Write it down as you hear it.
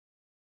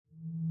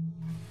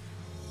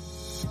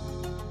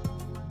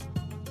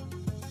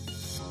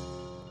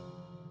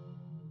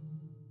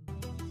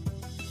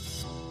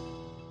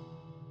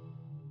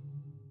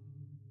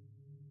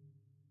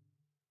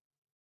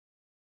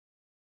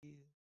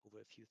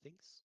few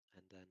things,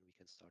 and then we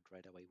can start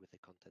right away with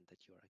the content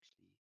that you're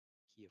actually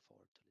here for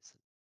to listen.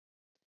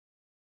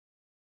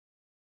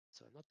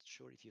 So I'm not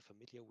sure if you're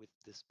familiar with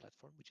this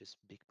platform, which is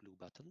Big Blue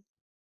Button.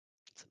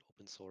 It's an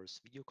open source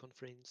video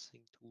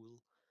conferencing tool.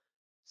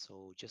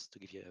 So just to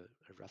give you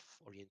a rough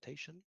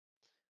orientation,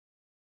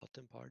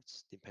 bottom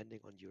parts, depending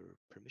on your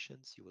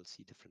permissions, you will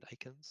see different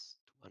icons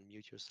to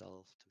unmute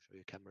yourself, to show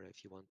your camera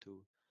if you want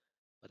to.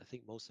 But I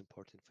think most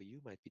important for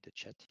you might be the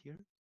chat here.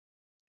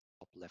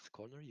 Top left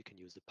corner, you can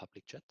use the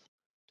public chat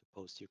to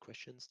post your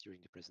questions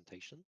during the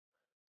presentation.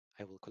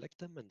 I will collect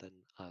them and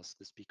then ask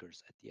the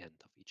speakers at the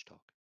end of each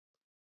talk.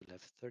 We'll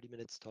have 30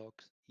 minutes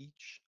talks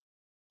each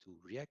to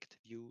React,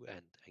 Vue,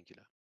 and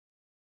Angular.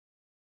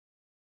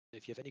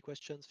 If you have any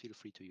questions, feel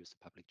free to use the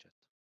public chat.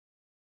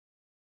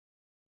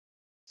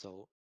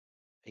 So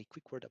a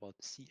quick word about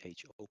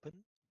CH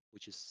Open,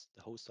 which is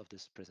the host of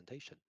this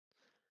presentation.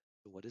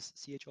 So what is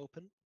CH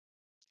Open?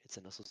 It's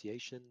an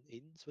association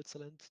in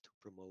Switzerland to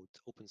promote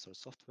open source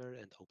software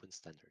and open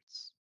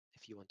standards.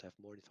 If you want to have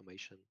more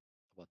information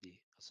about the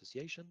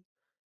association,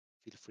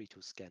 feel free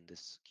to scan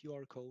this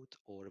QR code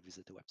or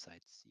visit the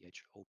website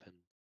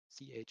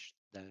ch-open.ch.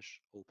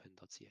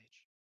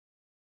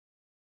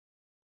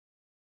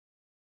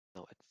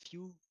 Now, a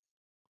few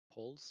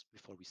polls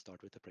before we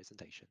start with the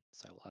presentation.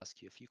 So I will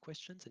ask you a few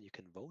questions and you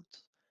can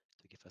vote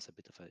to give us a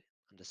bit of an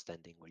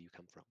understanding where you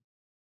come from.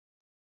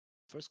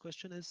 First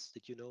question is,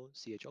 did you know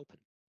CH Open?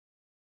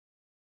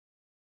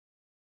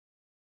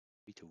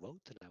 Free to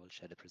vote and I will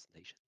share the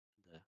presentation,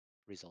 the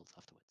results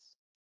afterwards.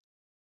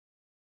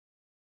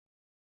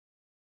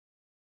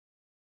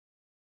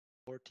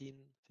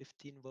 14,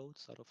 15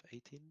 votes out of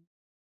 18.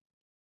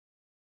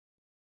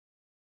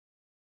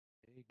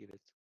 Okay, give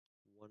it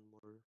one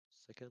more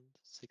second,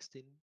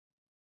 16.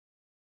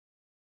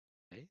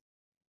 Okay.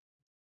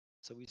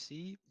 So we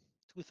see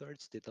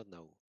 2/3 did not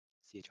know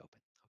CH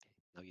Open. Okay,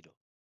 now you know.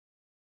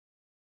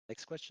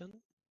 Next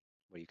question,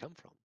 where you come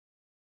from?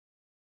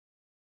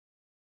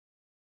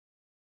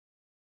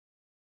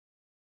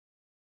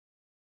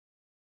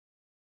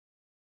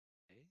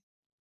 Okay.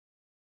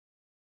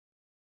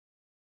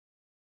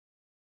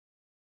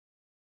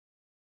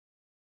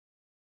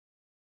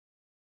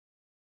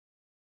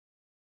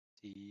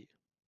 See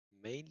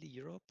mainly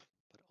Europe,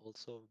 but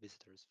also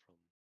visitors from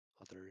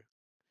other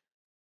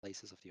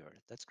places of the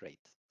earth. That's great.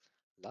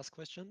 Last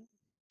question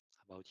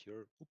about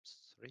your,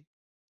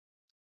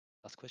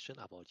 last question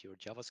about your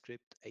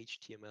JavaScript,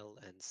 HTML,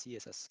 and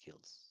CSS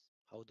skills.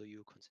 How do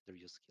you consider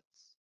your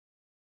skills?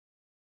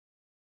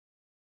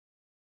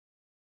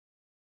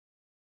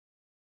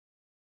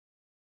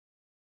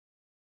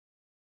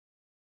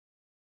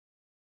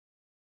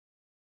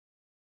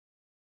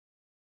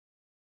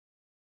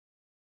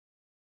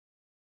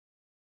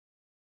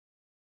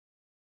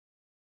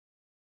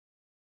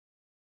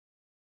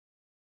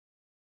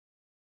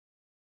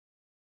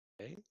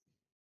 Okay.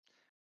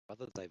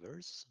 Rather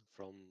diverse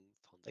from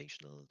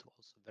foundational to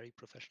also very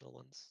professional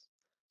ones.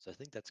 So I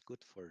think that's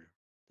good for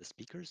the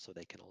speakers so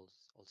they can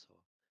also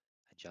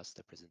adjust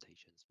their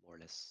presentations more or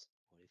less,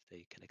 or if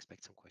they can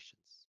expect some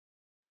questions.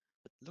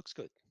 But looks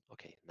good.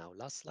 Okay, now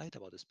last slide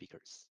about the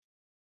speakers.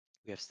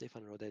 We have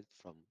Stefan Rodet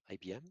from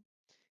IBM.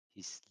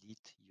 He's lead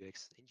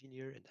UX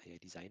engineer and AI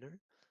designer,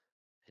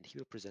 and he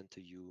will present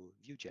to you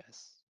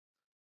Vue.js.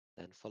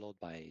 Then followed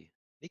by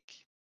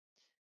Nick.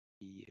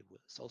 He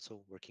was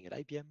also working at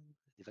IBM,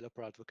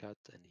 developer advocate,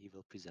 and he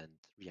will present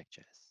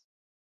React.js.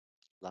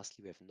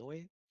 Lastly, we have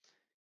Noe.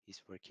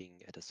 He's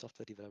working as a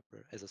software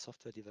developer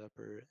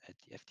at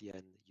the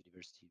FDN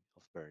University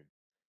of Bern,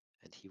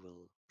 and he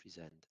will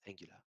present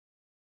Angular.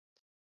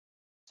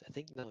 So I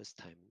think now it's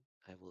time.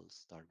 I will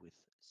start with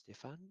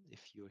Stefan.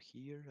 If you're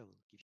here, I will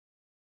give you.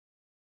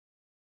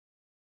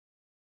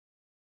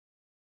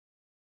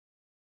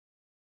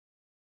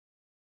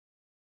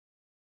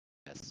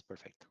 Yes,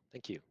 perfect.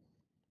 Thank you.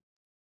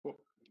 Cool.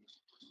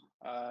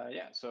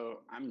 Yeah,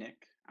 so I'm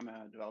Nick. I'm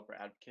a developer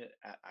advocate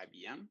at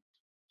IBM.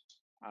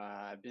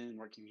 I've been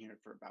working here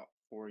for about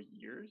 4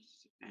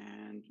 years,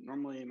 and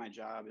normally my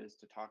job is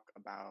to talk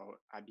about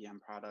IBM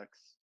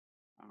products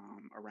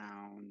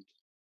around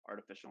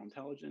artificial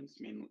intelligence,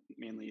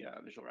 mainly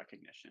visual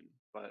recognition.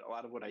 But a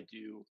lot of what I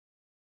do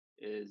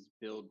is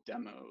build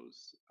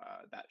demos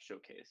that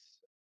showcase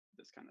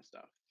this kind of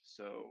stuff.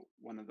 So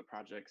one of the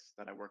projects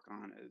that I work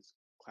on is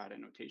cloud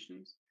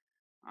annotations,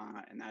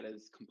 and that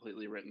is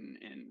completely written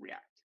in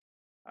React.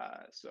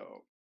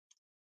 So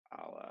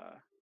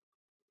I'll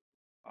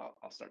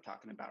start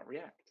talking about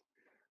React.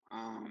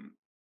 Um,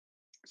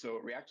 so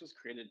React was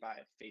created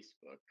by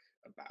Facebook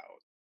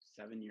about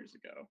 7 years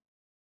ago,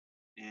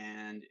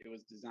 and it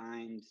was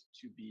designed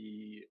to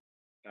be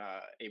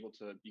able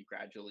to be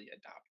gradually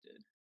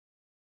adopted.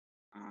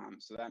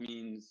 So that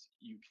means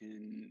you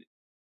can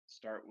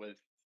start with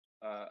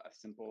a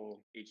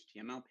simple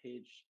HTML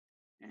page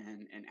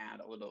and add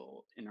a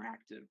little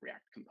interactive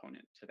React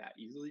component to that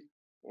easily,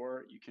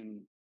 or you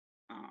can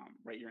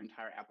write your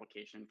entire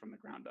application from the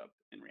ground up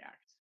in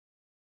React.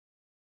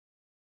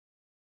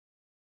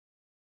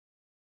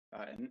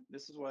 And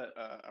this is what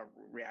a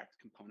React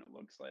component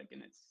looks like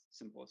in its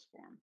simplest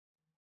form.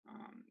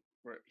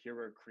 Here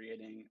we're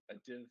creating a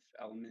div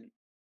element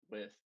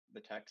with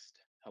the text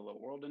hello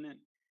world in it,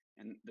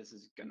 and this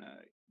is gonna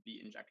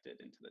be injected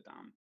into the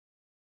DOM.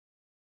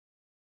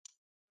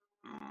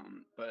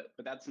 But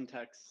that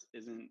syntax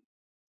isn't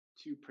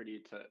too pretty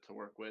to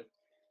work with.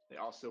 They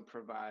also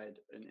provide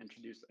and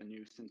introduce a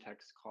new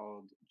syntax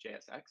called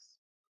JSX,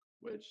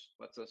 which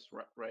lets us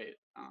write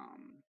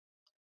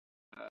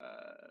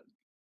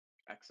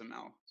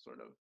XML sort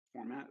of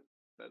format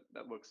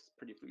that looks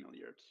pretty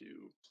familiar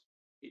to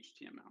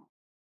HTML.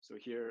 So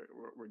here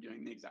we're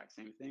doing the exact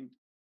same thing.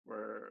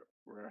 We're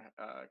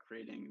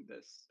creating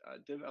this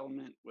div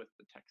element with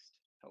the text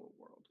hello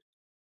world.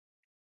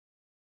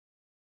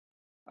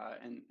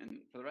 And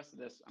for the rest of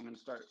this, I'm going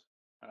to start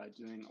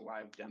doing a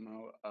live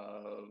demo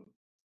of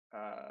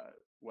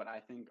what I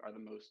think are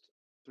the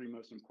three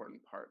most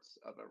important parts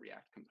of a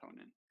React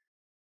component: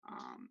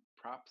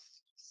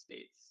 props,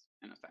 states,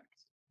 and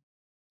effects.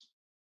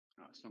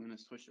 So I'm going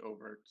to switch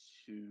over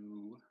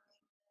to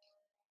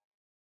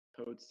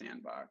Code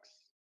Sandbox,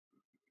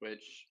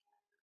 which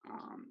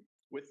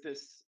with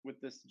this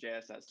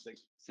JSS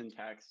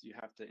syntax, you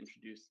have to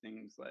introduce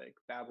things like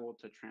Babel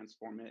to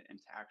transform it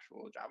into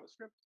actual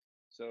JavaScript.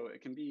 So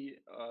it can be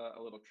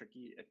a little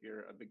tricky if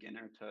you're a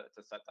beginner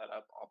to set that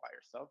up all by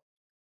yourself.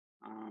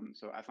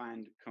 So I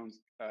find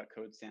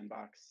Code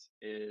Sandbox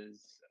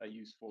is a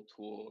useful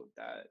tool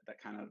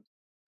that kind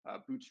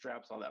of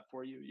bootstraps all that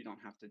for you. You don't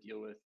have to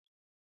deal with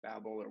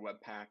Babel or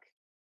Webpack.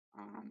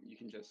 You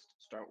can just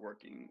start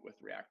working with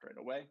React right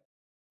away.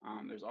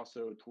 There's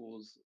also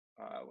tools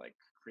like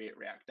Create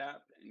React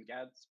App and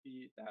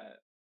Gatsby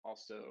that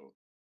also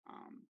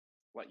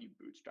let you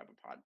bootstrap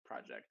a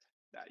project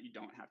that you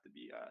don't have to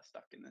be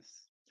stuck in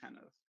this kind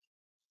of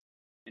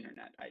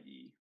internet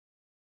IDE.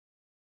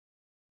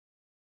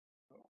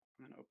 So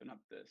I'm going to open up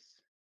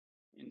this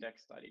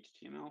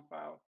index.html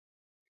file.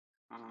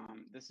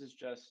 This is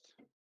just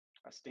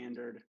a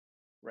standard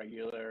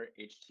regular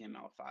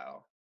HTML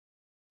file.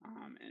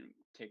 And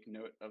take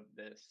note of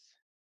this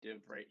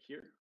div right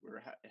here where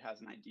it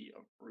has an ID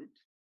of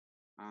root.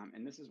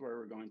 And this is where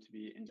we're going to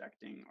be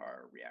injecting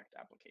our React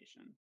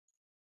application.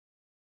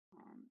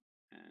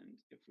 And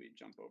if we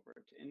jump over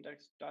to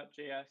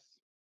index.js,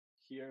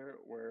 here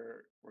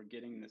we're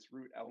getting this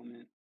root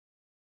element,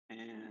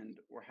 and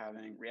we're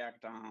having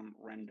React DOM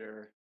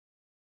render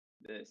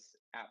this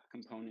app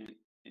component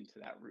into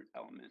that root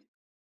element.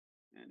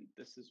 And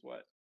this is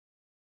what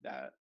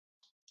that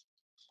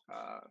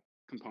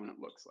component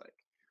looks like.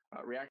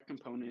 React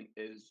component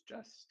is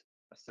just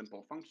a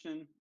simple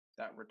function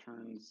that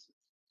returns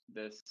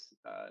this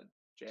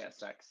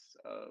JSX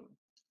of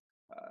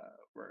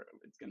where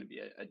it's going to be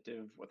a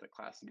div with a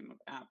class name of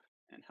app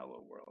and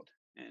hello world.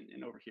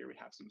 And over here we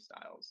have some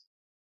styles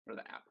for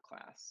the app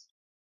class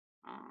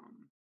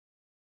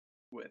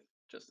with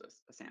just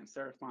a sans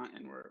serif font,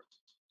 and we're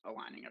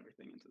aligning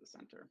everything into the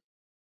center.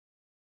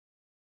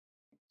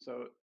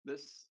 So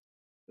this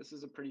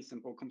is a pretty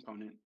simple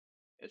component.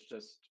 It's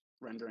just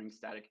rendering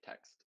static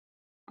text.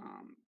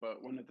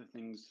 But one of the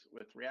things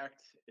with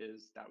React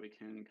is that we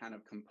can kind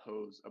of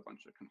compose a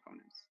bunch of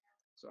components.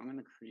 So I'm going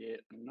to create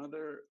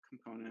another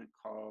component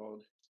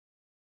called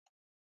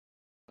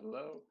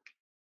hello,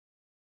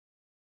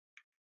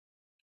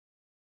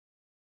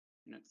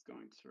 and it's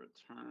going to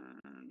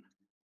return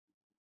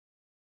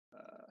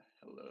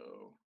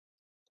hello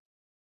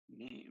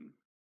name.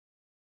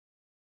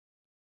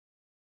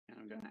 And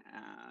I'm going to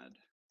add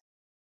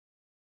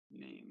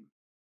name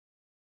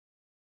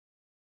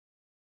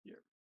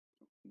here.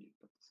 So I need to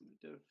put this in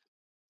the div.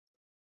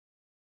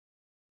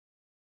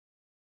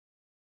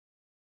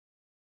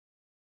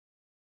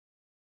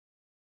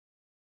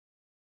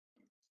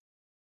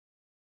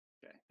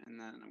 Okay, and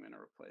then I'm going to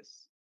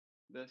replace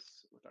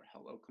this with our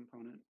hello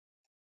component.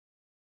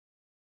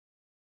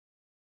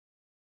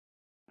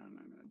 And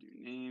I'm going to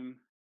do name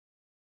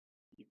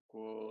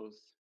equals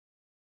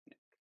Nick.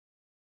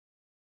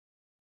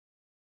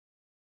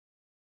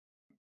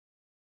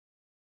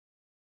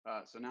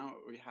 So now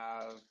we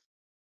have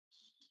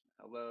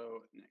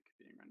hello Nick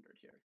being rendered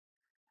here.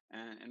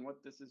 And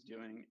what this is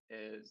doing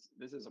is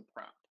this is a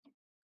prop,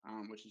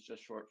 which is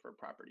just short for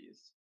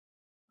properties.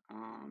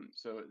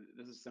 So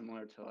this is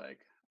similar to like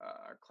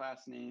our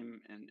class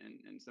name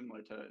and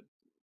similar to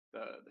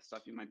the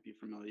stuff you might be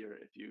familiar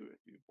if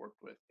you've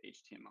worked with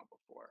HTML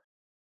before.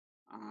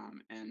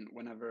 And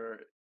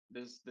whenever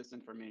this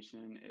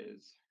information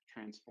is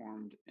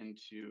transformed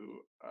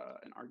into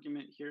an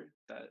argument here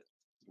that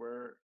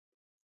we're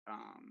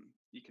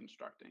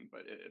deconstructing,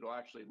 but it'll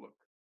actually look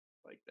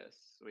like this.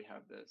 So we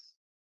have this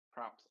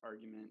props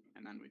argument,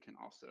 and then we can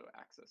also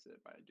access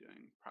it by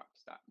doing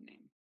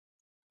props.name.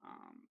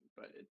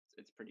 But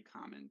it's pretty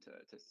common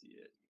to see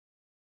it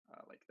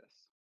like this.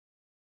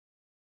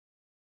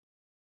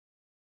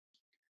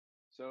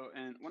 So,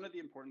 and one of the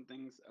important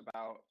things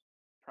about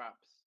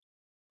props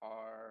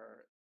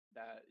are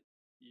that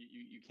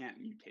you can't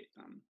mutate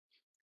them.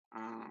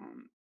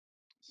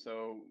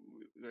 So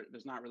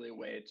there's not really a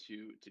way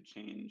to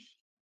change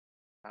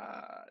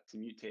to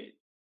mutate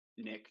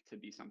Nick to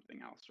be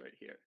something else right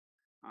here.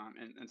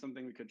 And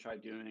something we could try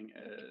doing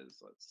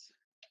is let's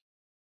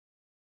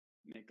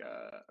make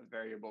a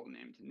variable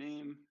name to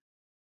name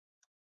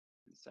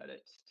and set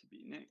it to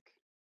be Nick.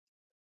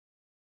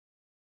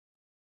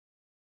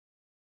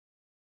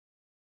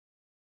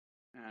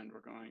 And we're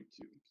going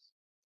to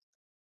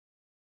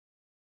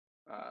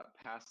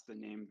pass the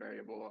name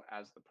variable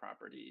as the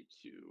property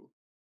to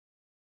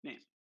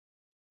name.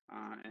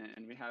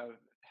 And we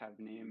have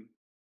name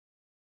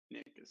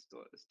Nick is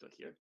still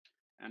here.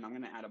 And I'm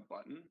going to add a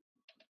button.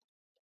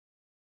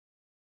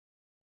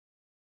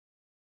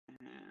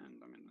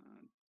 And I'm going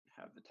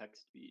to have the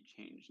text be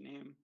change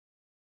name.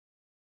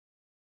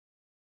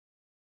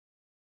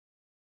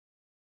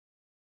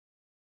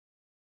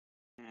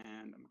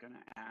 And I'm going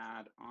to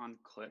add on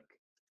click.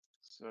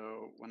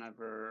 So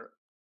whenever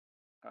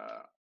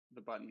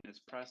the button is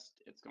pressed,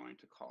 it's going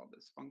to call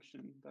this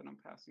function that I'm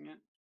passing it.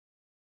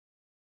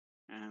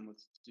 And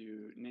let's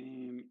do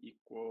name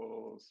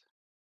equals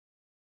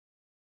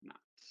not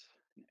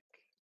Nick.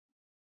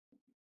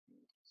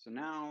 So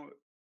now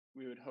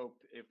we would hope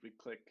if we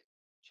click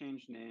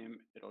change name,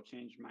 it'll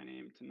change my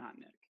name to not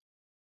Nick.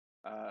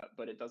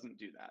 But it doesn't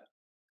do that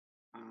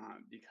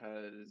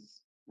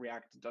because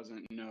React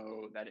doesn't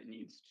know that it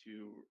needs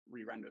to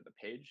re-render the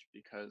page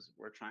because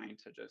we're trying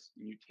to just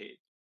mutate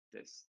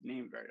this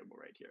name variable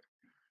right here.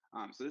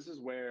 So this is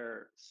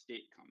where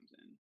state comes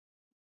in.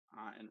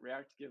 And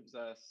React gives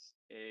us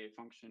a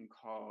function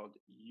called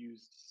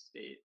use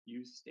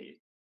state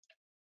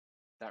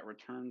that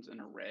returns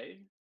an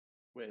array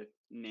with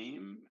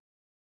name,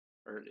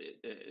 or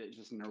it's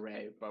just an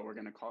array, but we're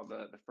going to call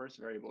the first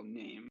variable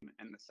name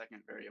and the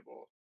second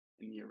variable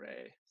in the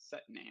array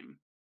set name.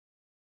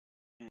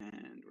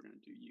 And we're going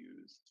to do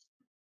use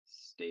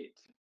state,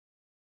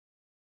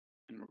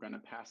 and we're going to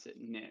pass it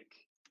Nick.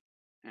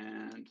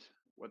 And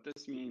what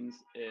this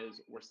means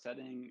is we're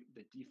setting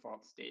the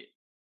default state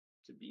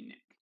to be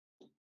Nick.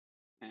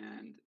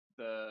 And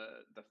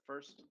the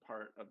first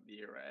part of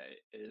the array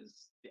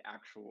is the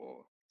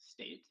actual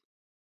state.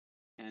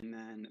 And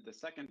then the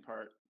second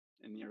part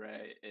in the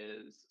array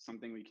is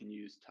something we can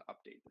use to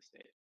update the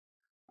state.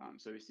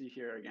 So we see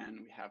here again,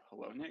 we have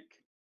hello Nick,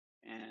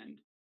 and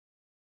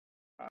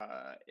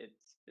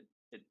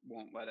it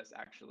won't let us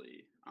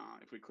actually,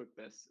 if we click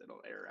this,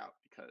 it'll error out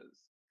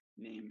because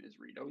name is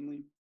read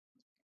only.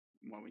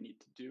 And what we need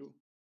to do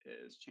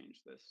is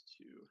change this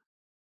to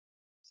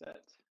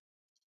set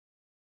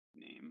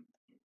name,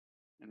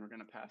 and we're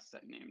going to pass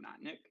set name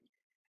not Nick.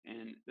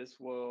 And this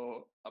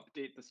will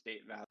update the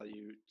state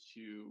value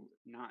to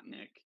not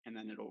Nick, and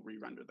then it'll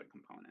re-render the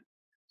component.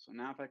 So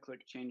now if I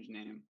click change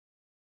name,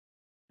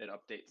 it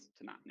updates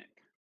to not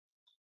Nick.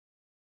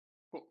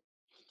 Cool.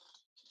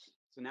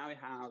 So now we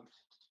have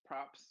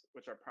props,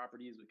 which are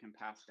properties we can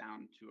pass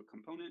down to a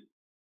component,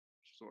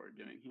 which is what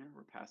we're doing here.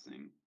 We're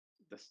passing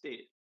the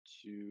state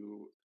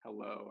to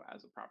hello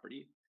as a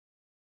property.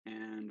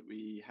 And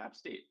we have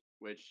state,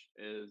 which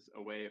is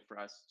a way for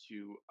us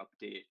to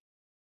update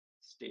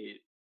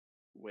state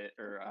with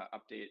or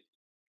update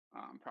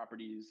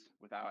properties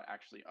without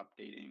actually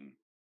updating,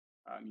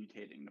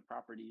 mutating the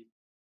property.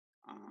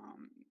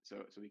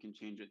 So we can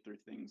change it through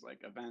things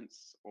like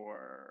events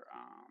or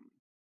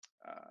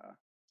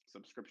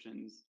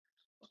subscriptions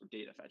or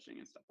data fetching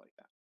and stuff like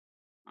that.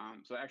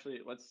 So actually,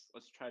 let's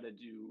try to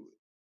do.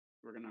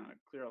 We're gonna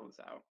clear all this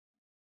out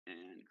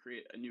and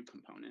create a new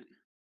component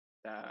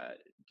that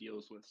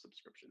deals with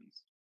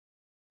subscriptions.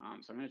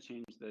 So I'm going to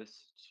change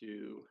this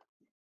to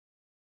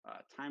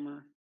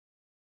timer.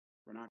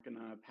 We're not going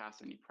to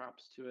pass any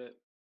props to it.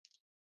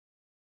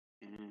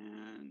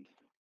 And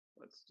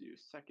let's do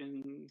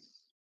seconds.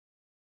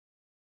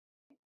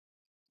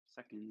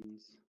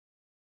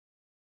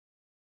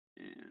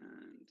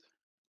 And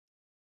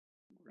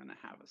we're going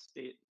to have a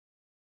state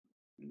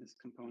in this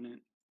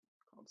component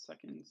called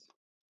seconds.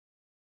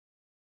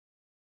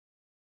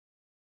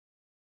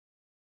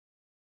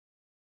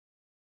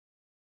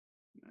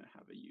 I'm going to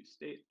have a use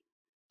state,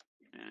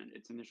 and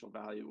its initial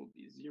value will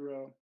be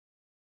 0.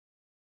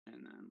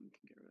 And then we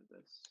can get rid of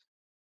this.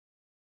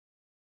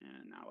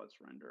 And now let's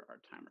render our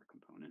timer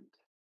component.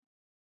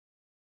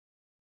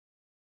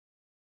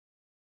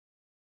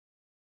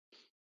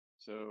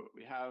 So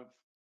we have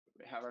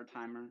our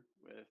timer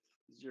with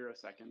 0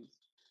 seconds.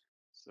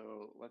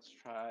 So let's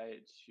try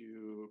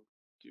to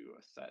do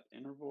a set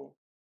interval.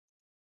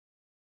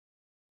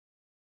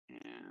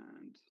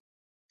 And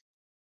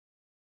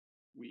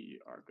we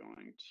are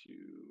going to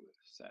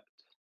set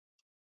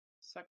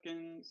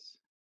seconds.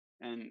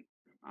 And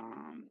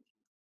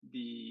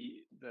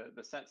the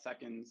set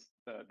seconds,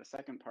 the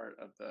second part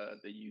of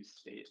the use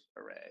state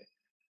array,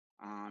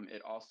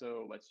 it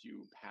also lets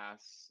you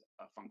pass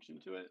a function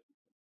to it.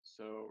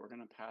 So we're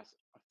going to pass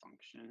a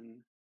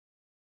function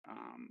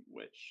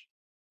which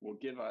will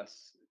give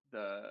us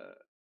the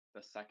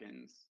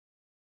seconds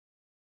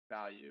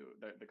value,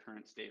 the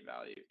current state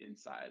value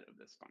inside of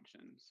this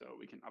function. So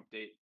we can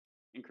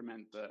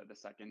increment the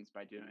seconds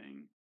by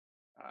doing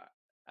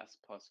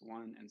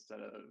s+1 instead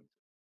of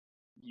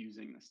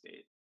using the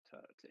state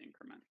to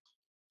increment.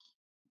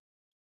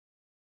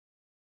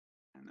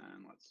 And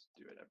then let's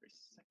do it every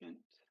second.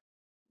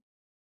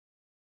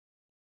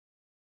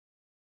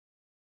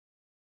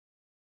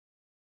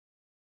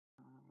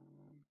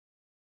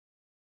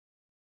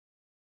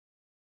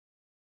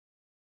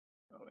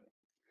 Oh wait,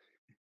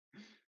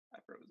 I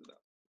froze it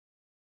up.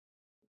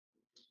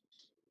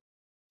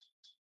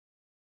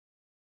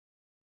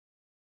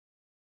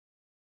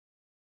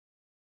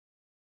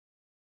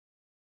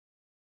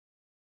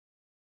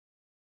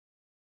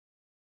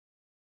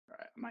 All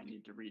right, I might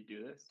need to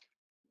redo this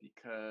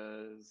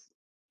because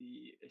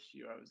the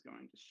issue I was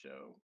going to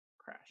show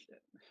crashed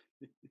it.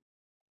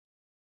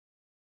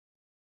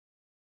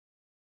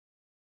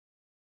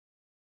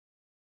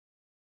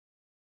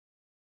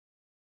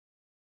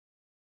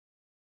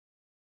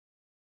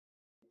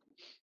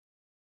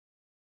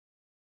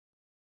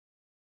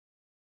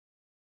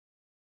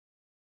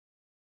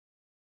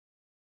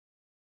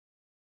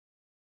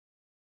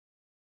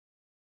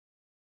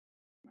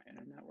 My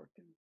internet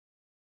working?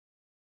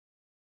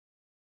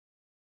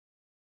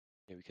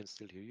 Yeah, we can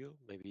still hear you.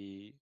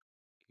 Maybe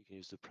you can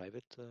use the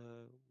private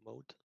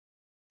mode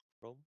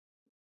Chrome.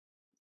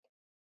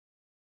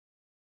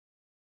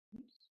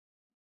 Oops.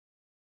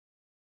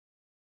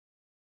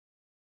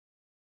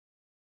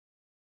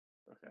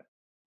 Okay.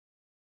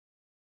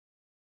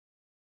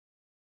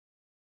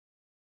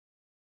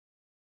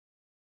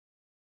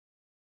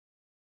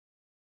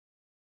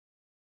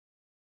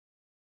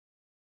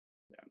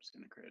 Yeah, I'm just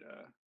going to create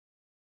another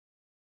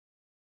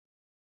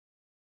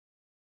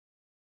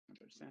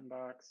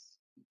sandbox,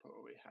 put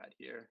what we had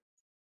here.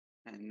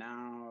 And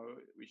now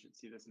we should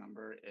see this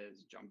number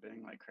is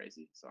jumping like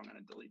crazy. So I'm going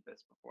to delete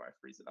this before I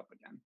freeze it up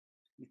again.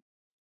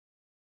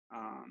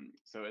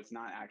 So it's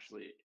not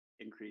actually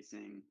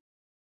increasing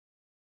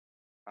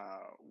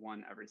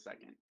 1 every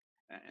second.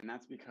 And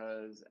that's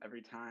because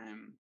every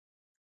time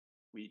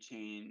we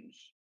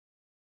change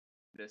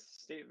this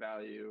state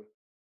value,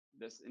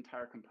 this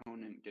entire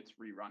component gets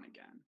rerun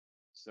again.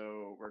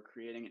 So we're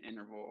creating an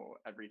interval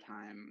every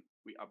time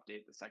we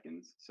update the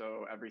seconds.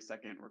 So every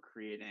second we're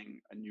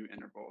creating a new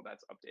interval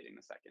that's updating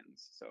the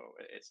seconds. So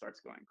it starts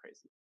going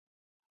crazy.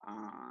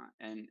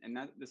 And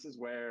that this is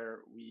where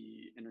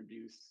we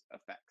introduce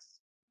effects.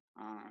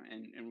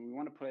 And we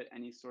want to put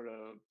any sort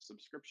of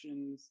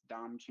subscriptions,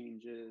 DOM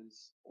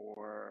changes,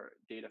 or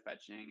data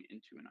fetching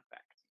into an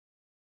effect.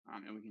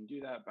 And we can do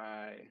that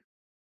by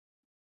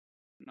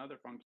another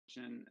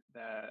function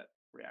that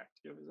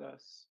React gives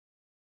us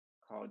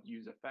called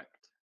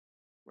useEffect,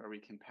 where we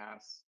can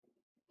pass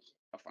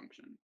a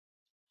function.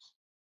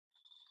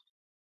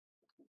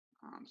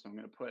 So I'm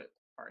going to put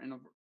our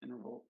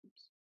interval,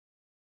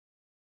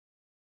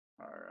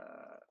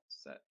 our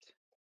set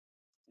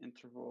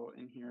interval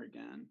in here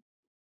again.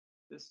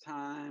 This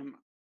time,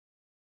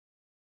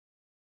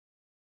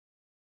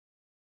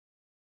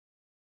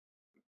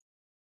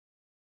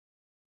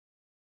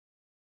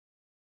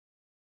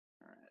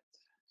 all right,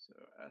 so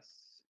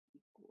s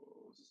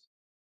equals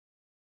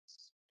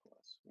s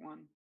plus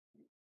 1.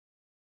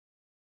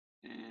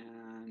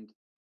 And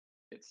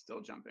it's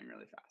still jumping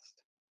really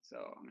fast.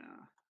 So I'm going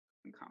to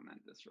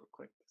uncomment this real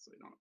quick so we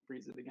don't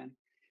freeze it again.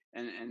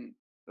 And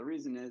the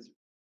reason is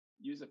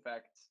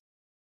useEffect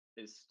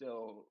is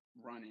still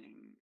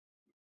running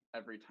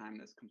every time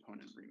this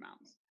component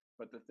remounts.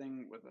 But the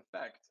thing with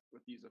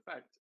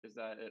useEffect is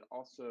that it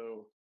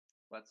also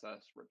lets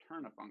us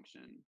return a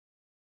function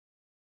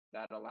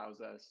that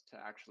allows us to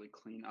actually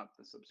clean up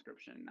the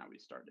subscription that we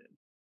started.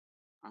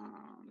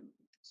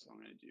 So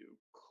I'm going to do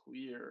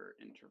clear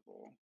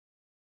interval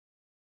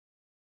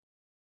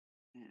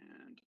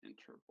and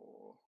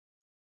interval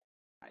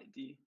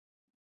ID,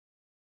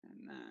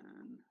 and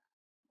then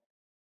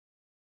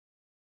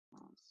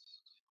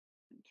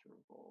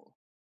interval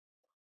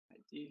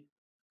ID.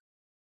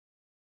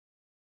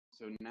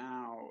 So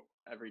now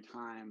every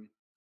time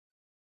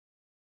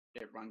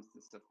it runs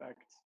this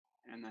effect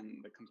and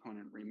then the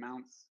component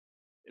remounts,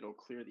 it'll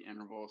clear the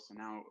interval. So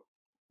now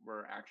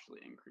we're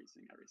actually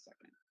increasing every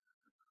second.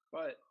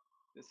 But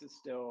this is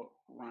still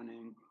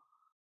running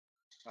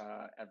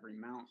every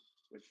mount,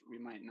 which we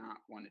might not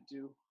want to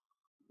do,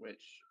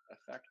 which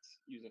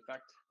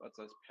useEffect lets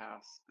us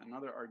pass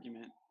another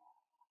argument,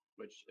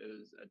 which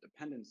is a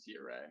dependency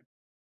array.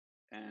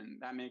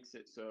 And that makes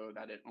it so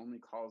that it only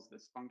calls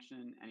this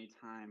function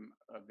anytime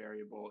a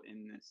variable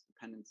in this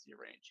dependency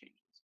array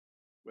changes,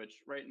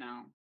 which right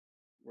now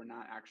we're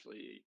not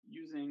actually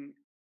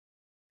using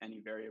any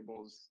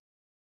variables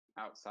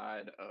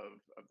outside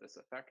of this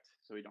effect.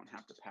 So we don't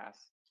have to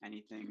pass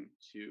anything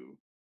to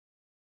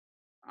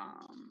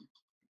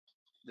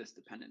this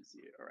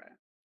dependency array.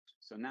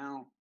 So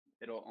now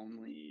it'll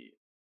only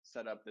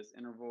set up this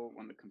interval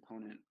when the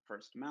component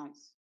first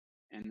mounts,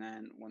 and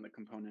then when the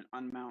component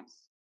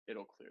unmounts,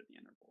 it'll clear the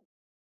interval.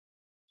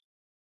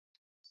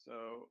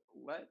 So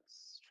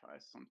let's try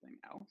something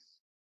else.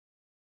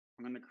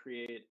 I'm going to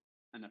create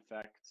an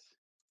effect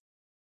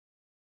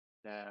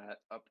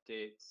that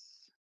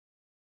updates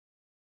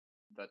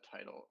the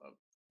title of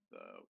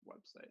the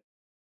website.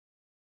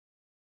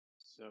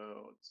 So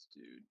let's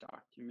do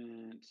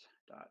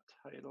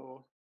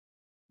document.title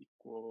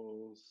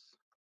equals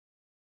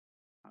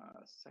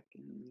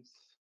seconds.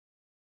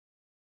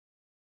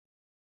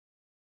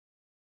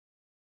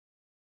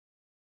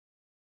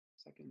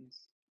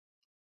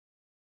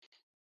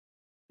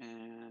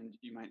 And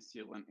you might see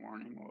a lint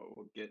warning.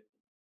 We'll get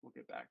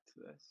back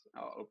to this.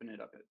 I'll open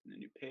it up in a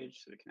new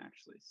page so we can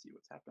actually see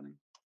what's happening.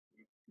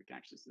 We can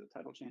actually see the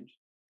title change.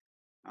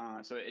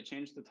 So it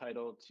changed the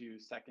title to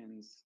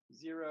seconds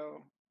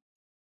 0,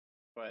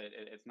 but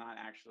it's not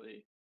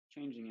actually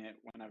changing it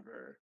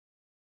whenever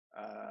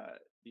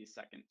these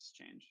seconds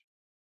change.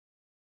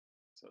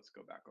 So let's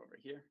go back over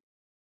here.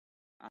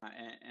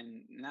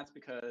 And that's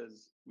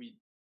because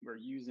we're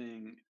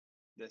using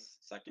this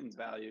seconds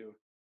value,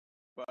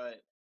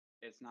 but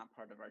it's not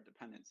part of our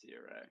dependency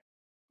array.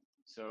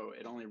 So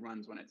it only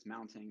runs when it's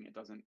mounting. It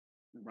doesn't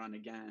run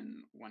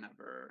again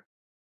whenever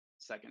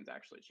seconds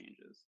actually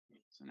changes.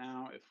 So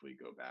now if we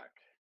go back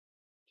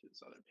to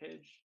this other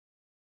page,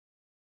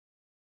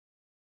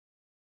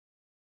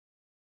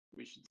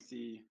 we should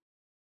see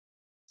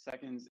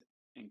seconds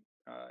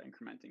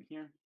incrementing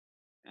here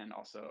and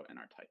also in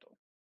our title.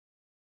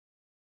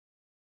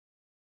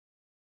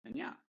 And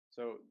yeah,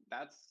 so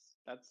that's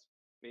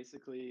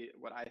basically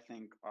what I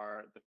think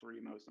are the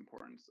three most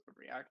importance of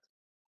React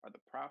are the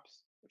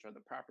props, which are the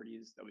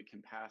properties that we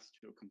can pass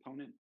to a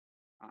component,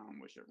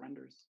 which it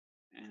renders,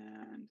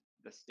 and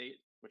the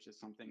state, which is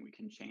something we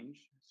can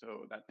change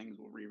so that things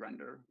will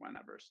re-render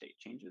whenever state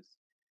changes,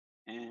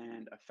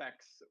 and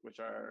effects, which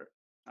are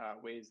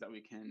ways that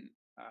we can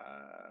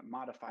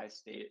modify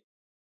state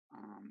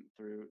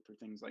through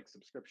things like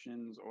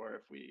subscriptions, or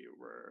if we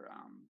were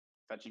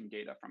fetching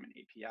data from an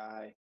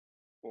API,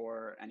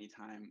 or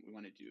anytime we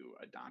want to do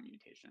a DOM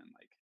mutation,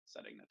 like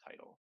setting the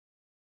title.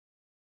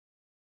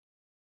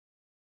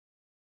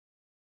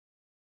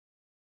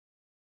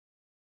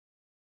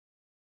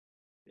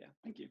 Yeah,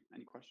 thank you.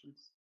 Any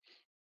questions?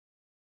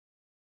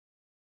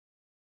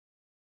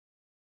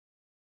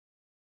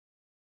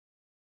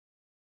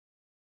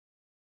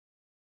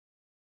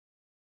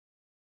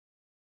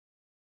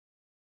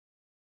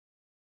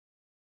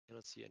 I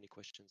cannot see any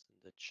questions in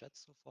the chat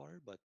so far,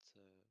 but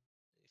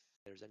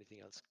if there's anything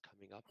else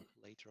coming up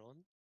later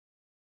on,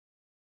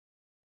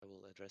 I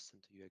will address them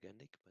to you again,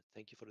 Nick. But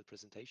thank you for the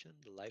presentation,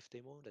 the live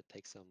demo. That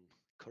takes some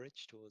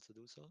courage to also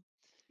do so.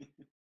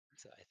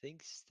 So I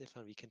think,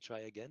 Stefan, we can try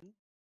again.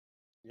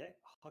 Yeah,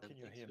 how And can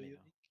you thanks hear for me you,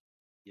 now?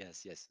 Nick.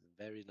 Yes, yes,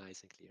 very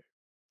nice and clear.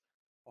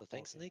 So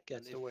thanks, Okay, Nick. And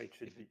that's the way it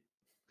should be.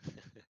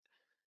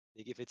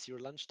 Nick, if it's your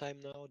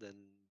lunchtime now, then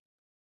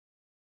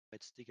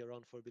might stick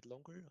around for a bit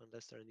longer,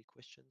 unless there are any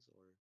questions.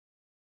 Or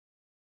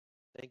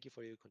thank you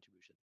for your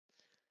contribution.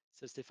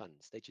 So Stefan,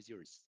 stage is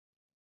yours.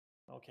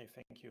 Okay,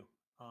 thank you.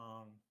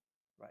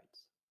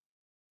 Right.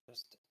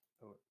 Just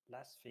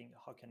last thing,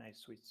 how can I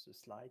switch the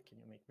slide? Can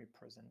you make me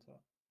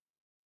presenter?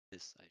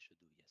 This I should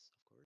do, yes,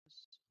 of course. 1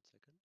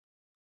 second.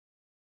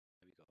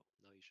 There we go.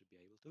 Now you should be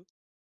able to.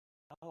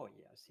 Oh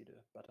yeah, I see the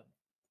button.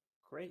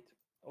 Great.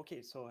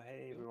 Okay, so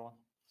hey everyone,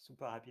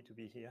 super happy to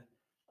be here.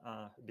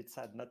 A bit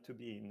sad not to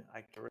be in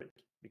Actoric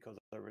because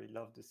I really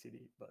love the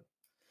city, but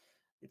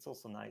it's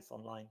also nice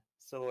online.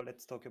 So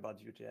let's talk about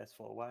Vue.js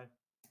for a while.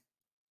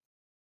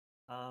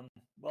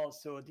 Well,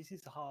 so this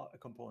is how a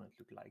component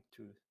look like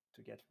to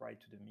get right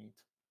to the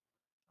meat.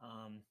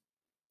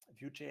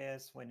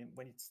 Vue.js,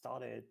 when it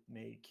started,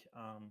 make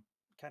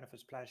kind of a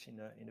splash in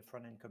the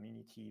front end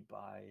community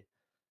by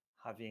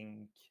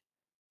having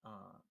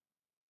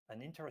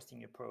an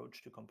interesting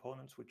approach to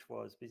components, which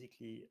was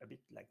basically a bit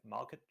like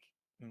markup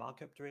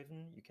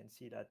driven. You can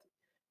see that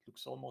it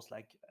looks almost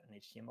like an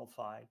HTML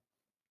file,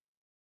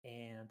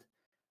 and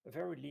a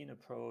very lean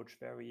approach,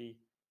 very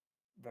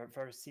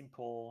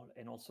simple,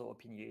 and also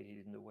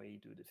opinionated in the way you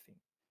do the thing.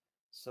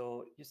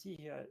 So you see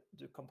here,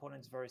 the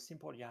component is very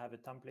simple. You have a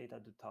template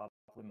at the top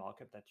with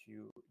markup that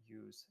you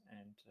use.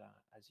 And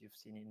as you've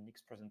seen in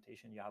Nick's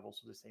presentation, you have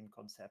also the same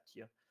concept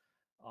here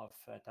of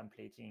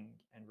templating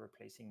and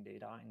replacing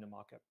data in the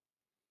markup.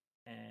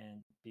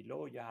 And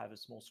below, you have a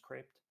small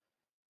script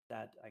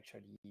that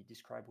actually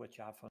describe what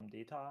you have from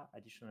data.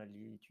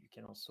 Additionally, you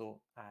can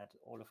also add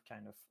all of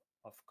kind of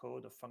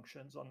code of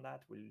functions on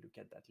that. We'll look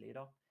at that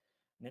later.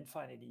 And then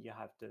finally, you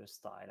have the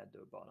style at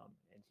the bottom.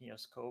 And here,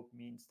 scope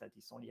means that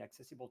it's only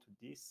accessible to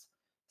this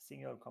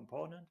single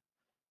component.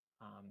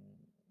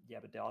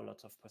 Yeah, but there are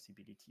lots of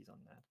possibilities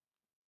on that.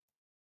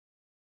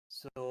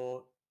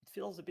 So it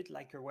feels a bit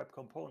like a web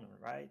component,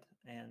 right?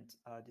 And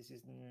this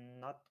is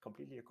not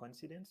completely a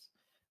coincidence.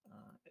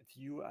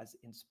 Vue has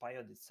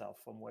inspired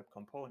itself from web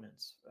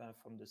components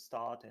from the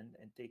start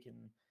and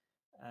taken,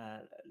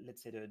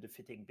 let's say, the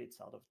fitting bits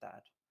out of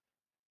that.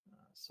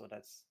 So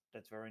that's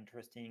very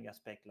interesting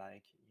aspect,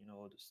 like, you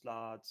know, the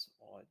slots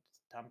or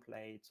the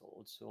templates, or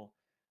also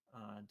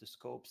the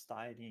scope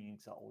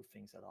stylings are all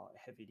things that are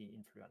heavily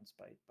influenced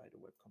by the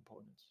web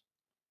components.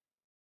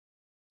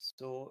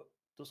 So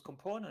those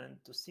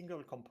components, the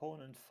single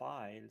component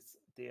files,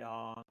 they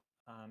are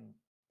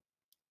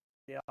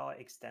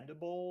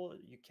extendable.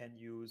 You can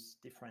use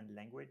different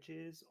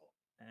languages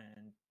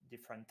and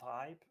different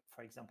type.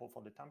 For example,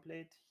 for the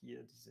template, here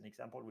this is an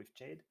example with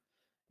Jade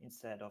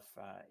instead of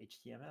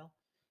HTML.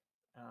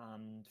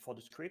 And for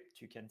the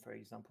script, you can, for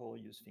example,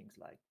 use things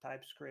like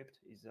TypeScript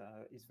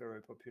is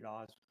very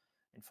popular.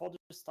 And for the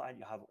style,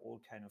 you have all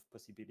kind of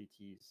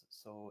possibilities.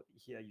 So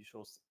here you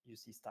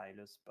see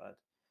stylus, but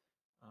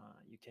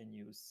you can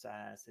use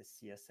Sass as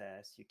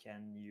CSS. You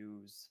can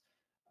use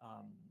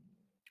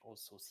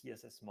also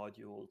CSS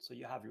module. So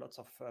you have lots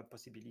of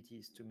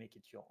possibilities to make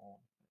it your own.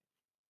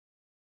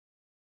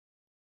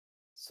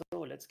 So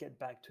let's get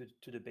back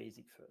to the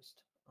basic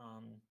first.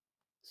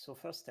 So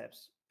first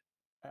steps.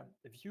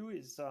 Vue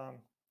is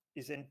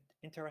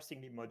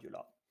interestingly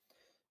modular.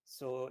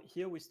 So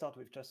here we start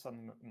with just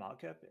some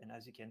markup, and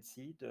as you can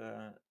see,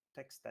 the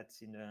text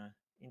that's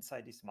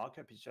inside this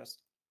markup is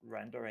just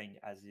rendering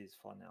as is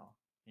for now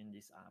in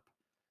this app.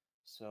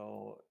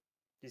 So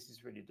this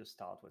is really the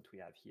start what we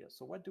have here.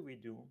 So what do we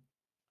do?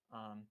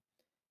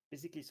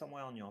 Basically,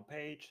 somewhere on your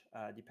page,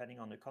 depending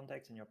on the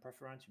context and your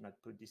preference, you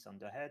might put this on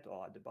the head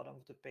or at the bottom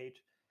of the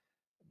page.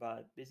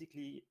 But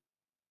basically,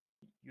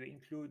 you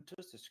include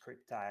just a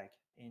script tag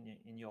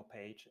in your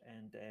page,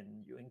 and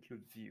then you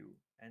include Vue.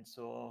 And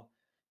so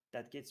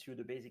that gets you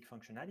the basic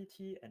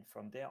functionality. And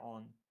from there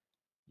on,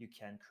 you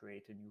can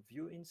create a new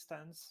Vue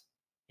instance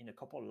in a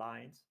couple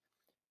lines.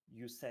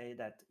 You say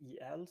that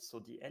EL, so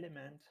the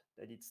element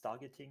that it's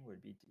targeting will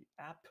be the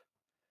app,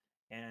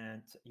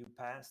 and you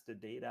pass the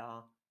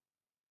data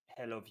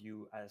hello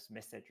Vue as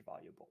message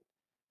variable.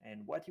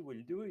 And what it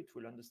will do, it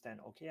will understand,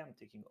 okay, I'm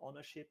taking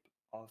ownership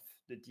of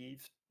the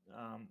div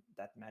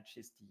that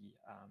matches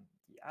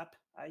the app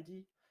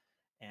ID,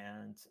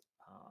 and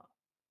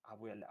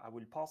I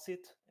will parse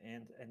it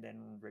and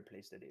then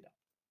replace the data.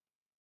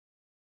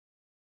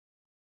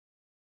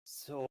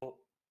 So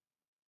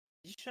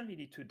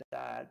additionally to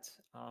that,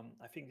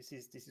 I think this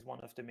is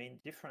one of the main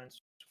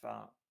difference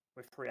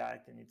with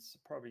React, and it's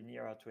probably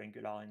nearer to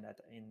Angular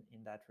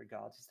in that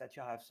regard, is that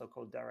you have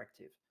so-called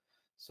directive.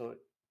 So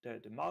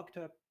the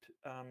markup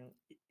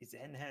is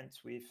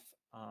enhanced with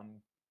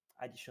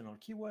additional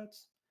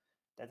keywords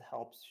that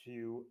helps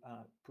you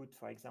put,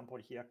 for example,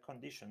 here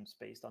conditions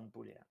based on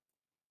Boolean.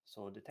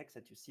 So the text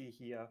that you see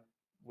here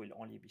will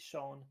only be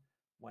shown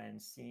when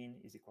seen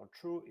is equal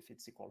true. If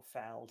it's equal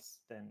false,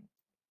 then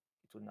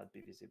it will not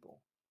be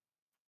visible.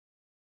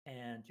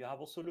 And you have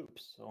also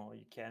loops, so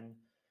you can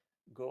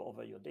go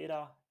over your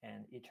data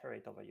and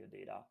iterate over your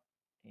data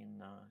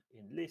in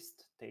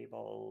list,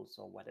 tables,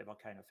 or whatever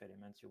kind of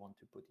elements you want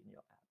to put in your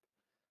app.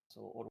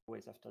 So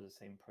always after the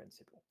same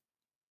principle.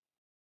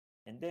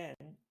 And then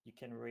you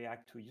can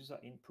react to user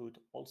input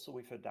also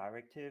with a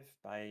directive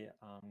by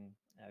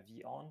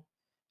v-on.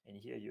 And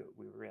here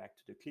we react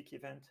to the click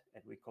event,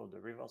 and we call the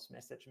reverse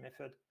message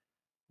method,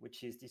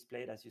 which is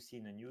displayed, as you see,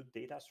 in a new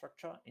data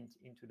structure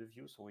into the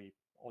view. So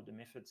all the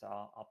methods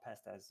are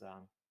passed as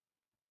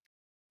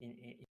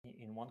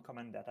in one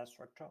common data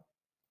structure.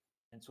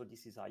 And so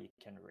this is how you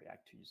can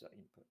react to user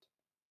input.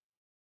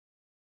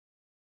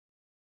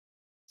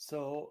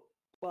 So,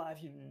 well, have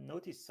you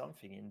noticed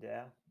something in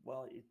there?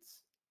 Well, it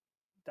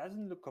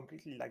doesn't look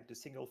completely like the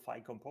single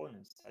file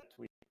components that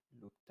we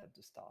looked at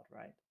the start,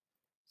 right?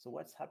 So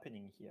what's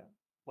happening here?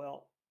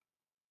 Well,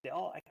 there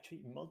are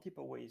actually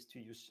multiple ways to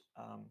use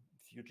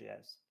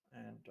Vue.js,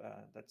 and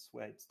that's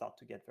where it starts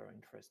to get very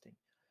interesting.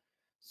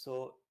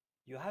 So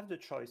you have the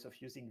choice of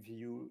using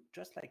Vue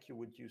just like you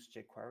would use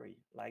jQuery.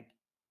 Like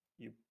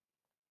you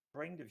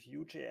bring the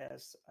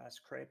Vue.js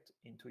script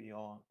into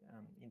your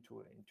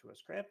into a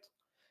script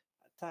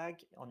tag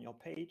on your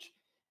page,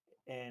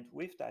 and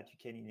with that you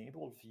can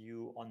enable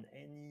Vue on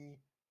any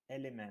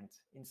element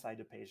inside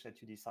the page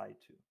that you decide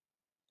to.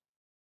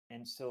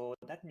 And so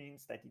that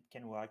means that it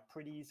can work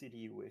pretty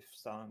easily with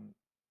some,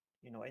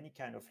 any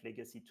kind of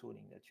legacy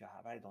tooling that you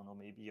have. I don't know,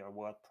 maybe a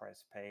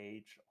WordPress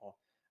page or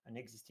an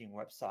existing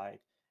website.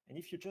 And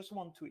if you just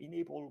want to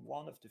enable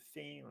one of the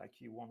things,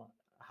 like you want to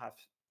have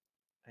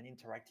an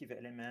interactive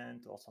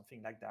element or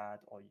something like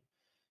that, or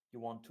you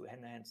want to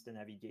enhance the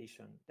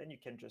navigation, then you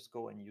can just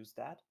go and use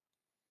that.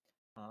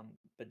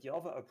 But the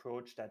other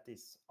approach that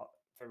is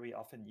very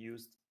often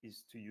used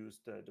is to use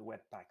the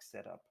Webpack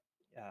setup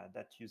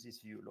that uses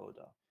Vue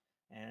Loader.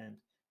 And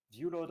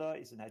Vue Loader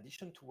is an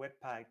addition to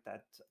Webpack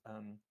that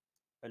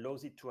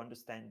allows it to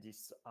understand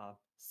this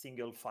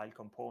single file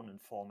component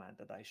format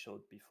that I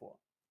showed before.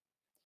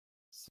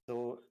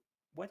 So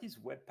what is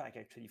Webpack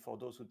actually, for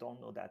those who don't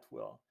know that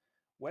well?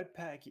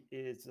 Webpack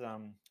is,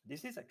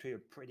 this is actually a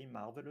pretty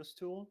marvelous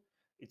tool.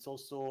 It's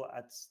also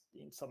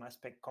in some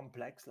aspect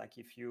complex, like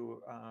if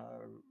you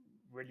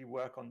really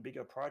work on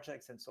bigger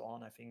projects and so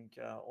on. I think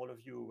all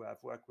of you who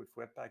have worked with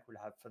Webpack will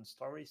have fun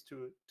stories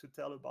to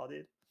tell about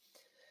it.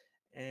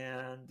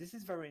 And this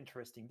is very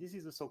interesting. This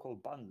is a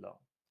so-called bundler.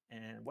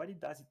 And what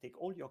it does, it takes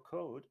all your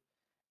code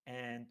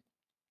and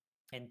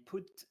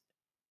put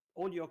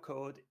all your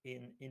code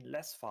in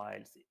less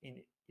files.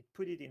 It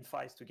put it in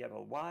files together.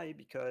 Why?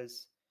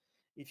 Because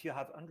if you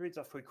have hundreds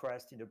of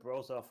requests in the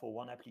browser for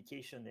one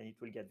application, then it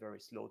will get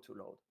very slow to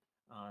load.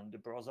 And the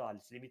browser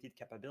has limited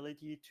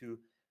capability to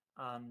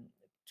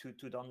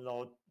to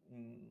download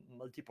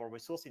multiple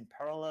resources in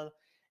parallel.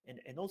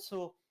 And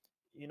also,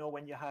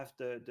 when you have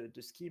the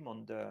scheme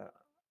on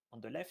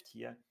the left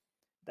here,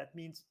 that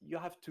means you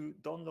have to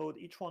download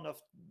each one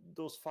of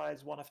those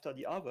files one after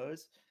the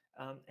others,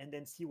 and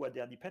then see what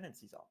their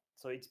dependencies are.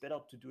 So it's better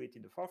to do it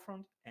in the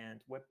forefront,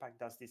 and Webpack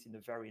does this in a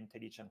very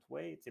intelligent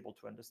way. It's able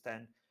to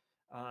understand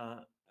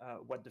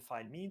what the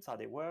file means, how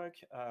they work,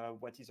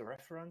 what is a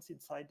reference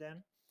inside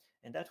them.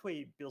 And that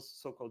way it builds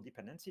so-called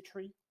dependency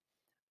tree.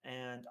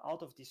 And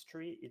out of this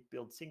tree, it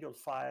builds single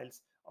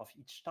files of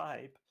each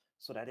type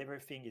so that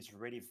everything is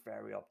really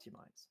very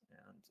optimized.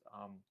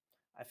 And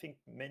I think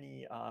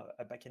many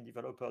backend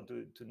developers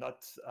do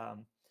not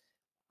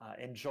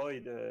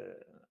enjoy the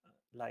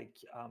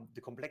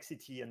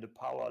complexity and the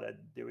power that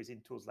there is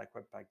in tools like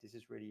Webpack. This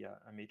is really a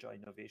major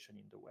innovation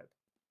in the web.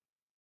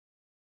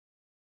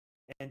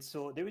 And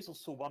so there is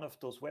also one of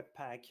those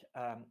Webpack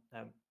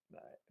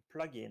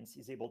plugins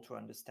is able to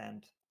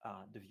understand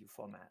the view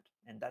format,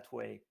 and that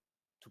way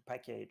to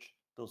package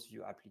those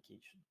view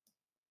applications.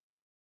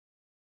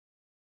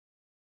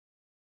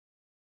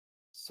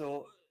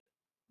 So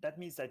that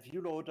means that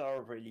view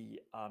loader really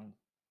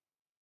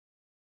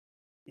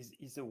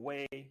is a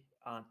way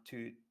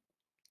to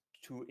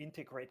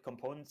integrate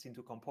components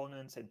into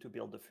components and to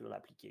build the full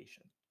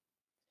application.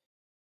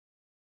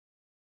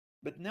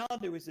 But now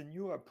there is a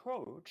new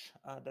approach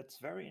that's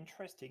very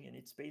interesting, and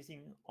it's based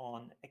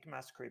on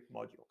ECMAScript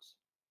modules.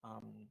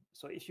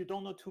 So if you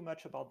don't know too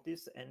much about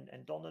this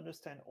and don't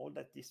understand all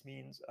that this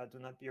means, do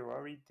not be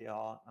worried.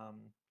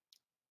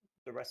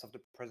 The rest of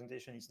the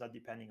presentation is not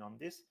depending on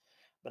this,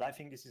 but I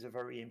think this is a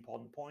very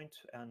important point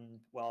and,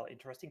 well,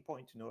 interesting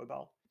point to know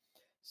about.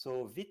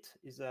 So Vite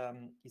is a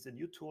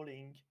new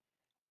tooling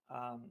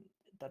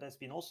that has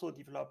been also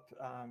developed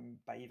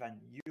by Ivan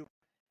Yu,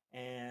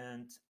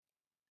 and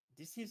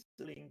this is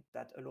the link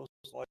that allows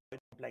for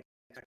complex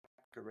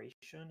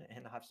configuration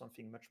and have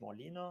something much more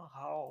linear.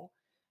 How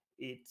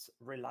it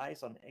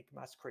relies on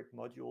ECMAScript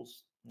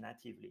modules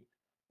natively.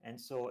 And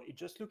so it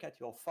just look at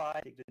your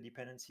file, take the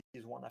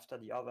dependencies one after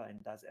the other,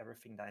 and does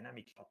everything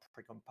dynamically,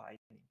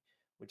 pre-compiling,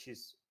 which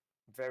is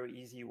very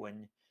easy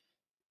when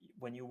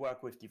you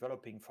work with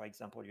developing. For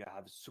example, you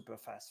have super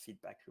fast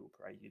feedback loop,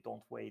 right? You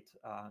don't wait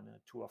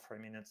 2 or 3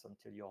 minutes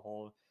until your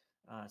whole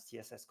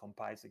CSS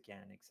compiles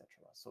again,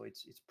 etc. So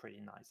it's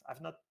pretty nice.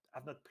 I've not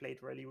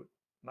played really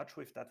much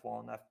with that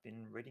one. I've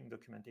been reading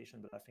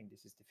documentation, but I think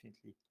this is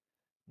definitely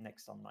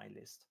next on my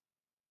list.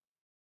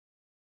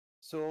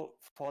 So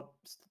for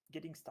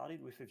getting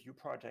started with a Vue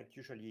project,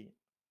 usually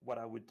what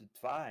I would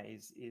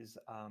advise is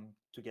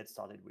to get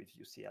started with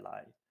Vue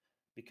CLI,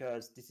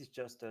 because this is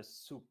just a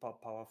super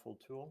powerful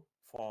tool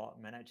for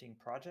managing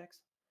projects.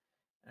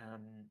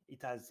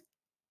 It has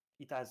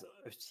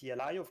a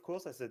CLI, of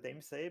course, as the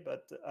name say,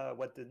 but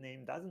what the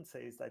name doesn't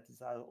say is that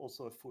it's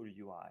also a full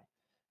UI.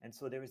 And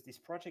so there is this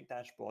project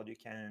dashboard. You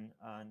can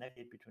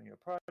navigate between your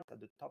projects at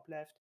the top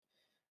left,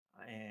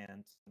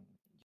 and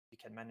you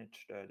can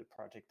manage the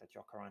project that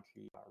you're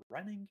currently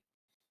running.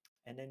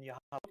 And then you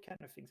have all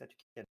kind of things that you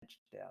can manage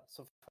there.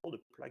 So for all the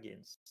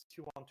plugins, if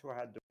you want to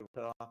add the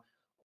router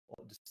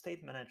or the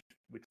state management,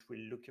 which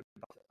we'll look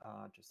about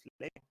just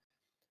later,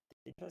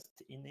 they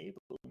just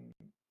enable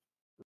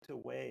right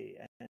away,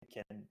 and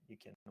you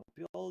can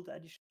build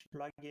additional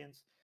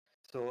plugins.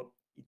 So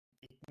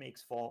it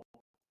makes the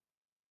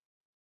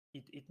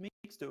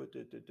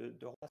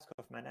task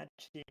of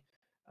managing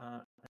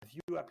a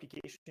Vue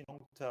application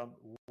long term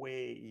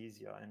way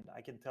easier. And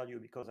I can tell you,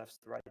 because I've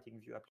started writing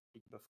Vue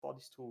application before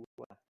this tool,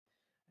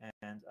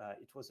 and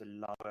it was a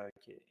lot of work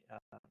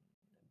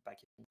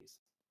back in this.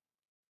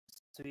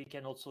 So you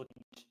can also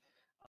change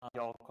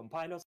your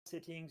compiler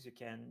settings. You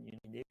can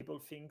enable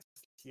things,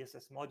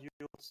 CSS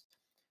modules.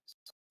 So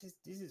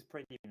this is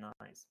pretty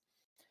nice.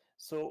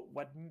 So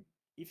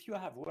if you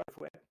have worked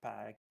with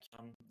Webpack,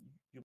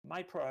 you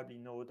might probably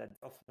know that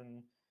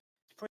often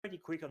it's pretty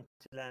quick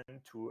until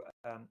then to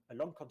a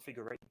long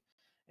configuration.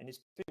 And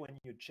especially when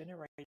you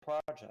generate a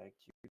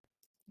project,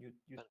 you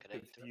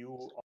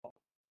view.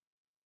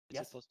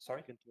 Yes,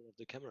 sorry. You can turn off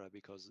the camera,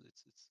 because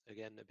it's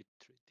again a bit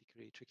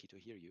tricky to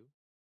hear you.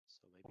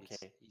 So maybe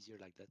it's easier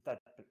like that. That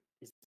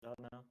is done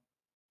now.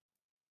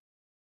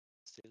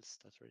 Still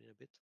stuttering a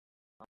bit.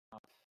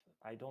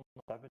 I don't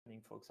know what's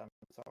happening, folks. I'm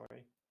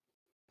sorry.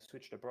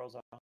 Switch the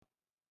browser.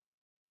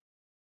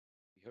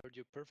 We heard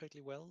you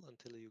perfectly well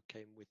until you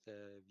came with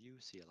a Vue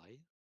CLI,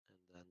 and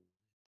then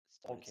it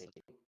started. Okay,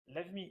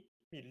 let me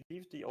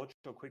leave the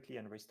audio quickly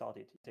and restart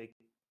it. Take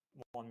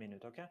 1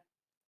 minute, okay?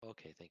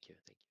 Okay, thank you.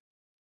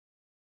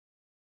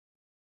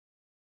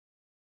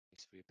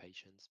 Thanks for your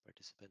patience,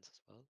 participants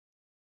as well.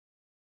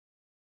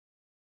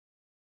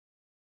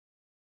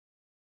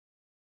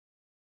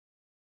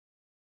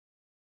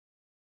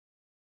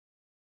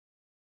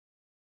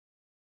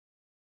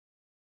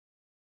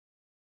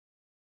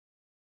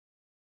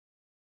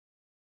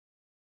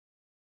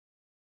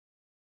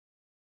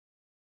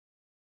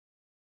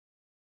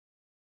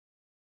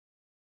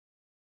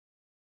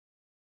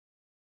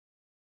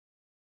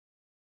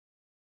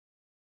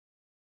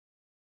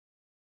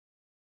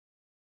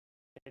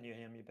 Can you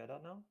hear me better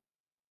now?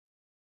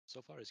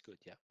 So far is good,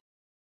 yeah.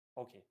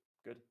 Okay,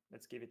 good.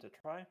 Let's give it a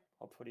try.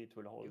 Hopefully it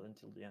will hold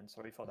until the end.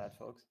 Sorry for that,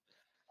 folks.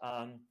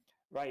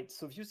 Right,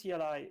 so Vue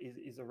CLI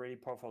is a really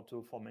powerful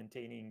tool for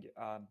maintaining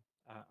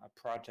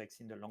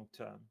projects in the long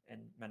term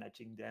and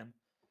managing them.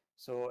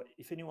 So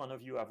if any one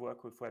of you have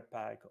worked with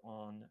Webpack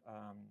on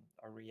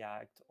a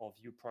React or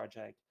Vue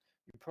project,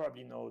 you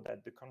probably know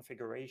that the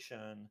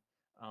configuration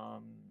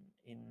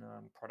in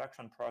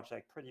production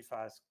project pretty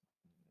fast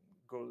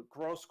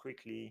grows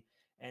quickly.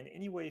 And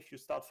anyway, if you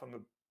start from a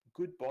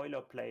good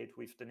boilerplate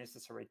with the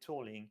necessary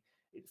tooling,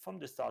 from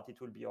the start, it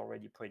will be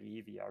already pretty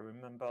heavy. I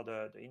remember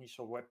the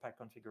initial Webpack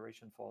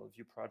configuration for a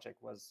Vue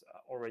project was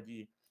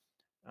already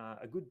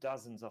a good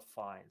dozens of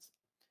files.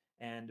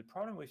 And the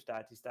problem with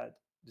that is that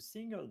the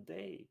single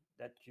day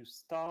that you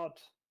start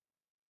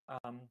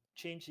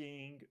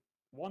changing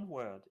one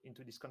word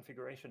into this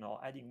configuration or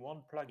adding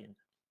one plugin,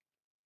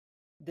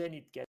 then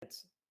it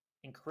gets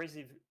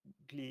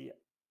increasingly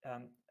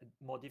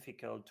more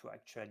difficult to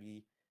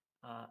actually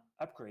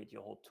upgrade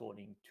your whole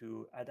tooling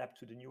to adapt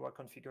to the newer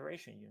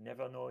configuration. You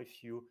never know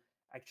if you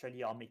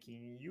actually are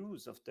making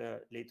use of the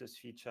latest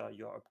feature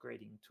you're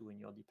upgrading to in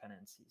your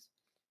dependencies.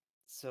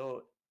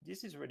 So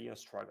this is really a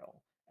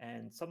struggle.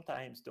 And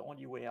sometimes the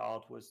only way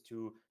out was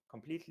to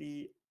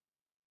completely,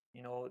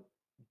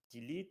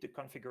 delete the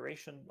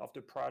configuration of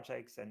the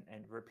projects and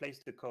replace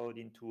the code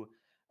into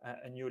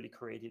a newly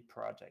created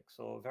project.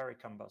 So very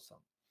cumbersome.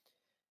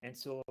 And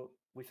so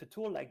with a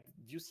tool like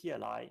Vue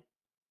CLI,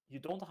 you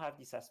don't have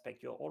this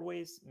aspect. You're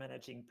always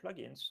managing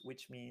plugins,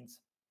 which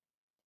means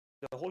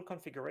the whole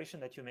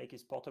configuration that you make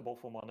is portable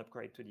from one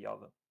upgrade to the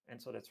other.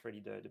 And so that's really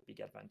the big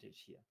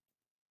advantage here.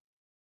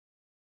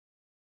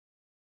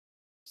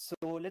 So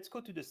let's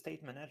go to the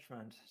state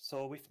management.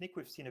 So with Nick,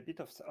 we've seen a bit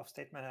of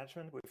state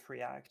management with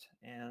React,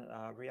 and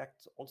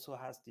React also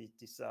has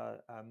this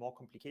more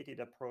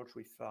complicated approach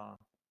with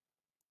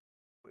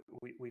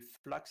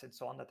Flux and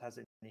so on that has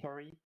a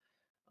history.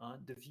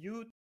 The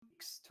Vue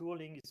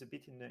tooling is a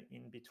bit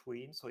in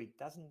between, so it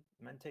doesn't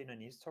maintain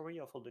an history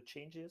of all the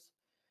changes,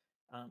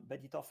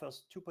 but it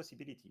offers two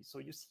possibilities. So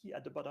you see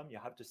at the bottom, you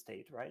have the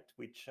state, right,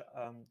 which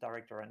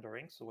direct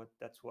rendering. So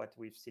that's what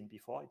we've seen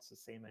before. It's the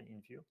same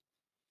in Vue.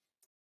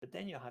 But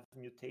then you have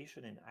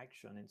mutation and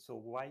action. And so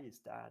why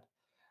is that?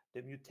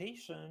 The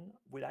mutation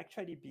will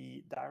actually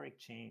be direct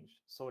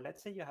change. So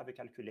let's say you have a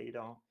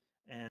calculator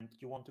and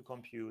you want to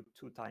compute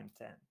 2 times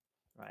 10,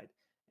 right?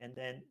 And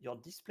then your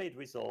displayed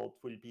result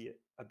will be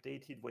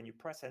updated when you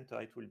press enter.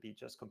 It will be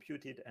just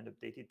computed and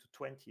updated to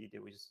 20.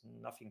 There is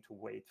nothing to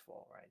wait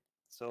for, right?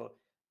 So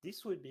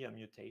this will be a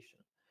mutation.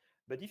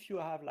 But if you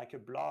have like a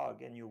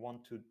blog and you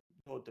want to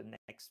go the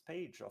next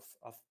page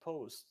of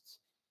posts,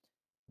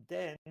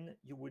 then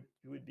you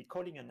would be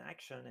calling an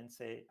action and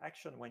say,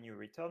 action, when you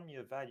return me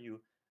a value,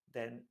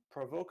 then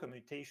provoke a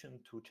mutation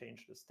to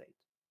change the state.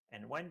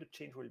 And when the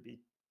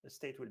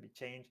state will be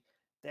changed,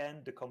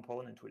 then the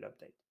component will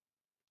update.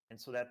 And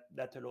so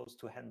that allows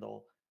to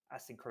handle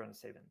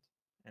asynchronous event.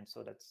 And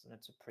so that's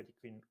a pretty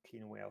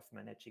clean way of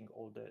managing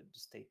all the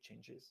state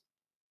changes.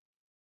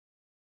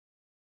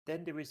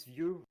 Then there is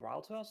Vue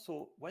router.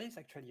 So what is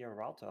actually a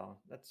router?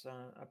 That's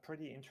a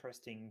pretty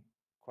interesting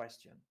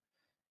question.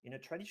 In a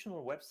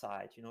traditional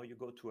website, you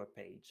go to a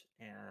page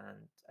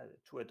and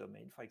to a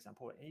domain, for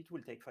example, and it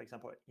will take, for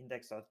example,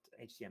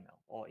 index.html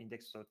or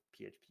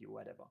index.php or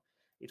whatever.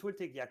 It will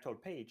take the actual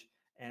page,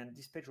 and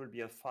this page will be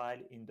a file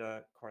in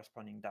the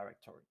corresponding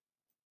directory.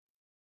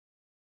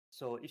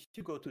 So if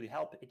you go to the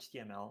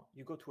help.html,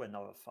 you go to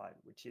another file,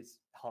 which is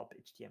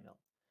help.html.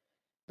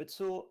 But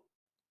so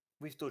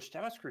with those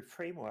JavaScript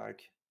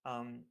framework,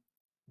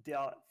 they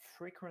are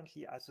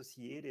frequently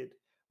associated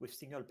with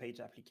single page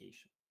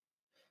application.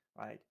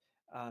 Right?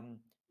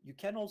 You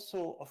can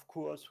also, of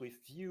course, with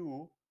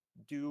Vue,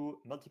 do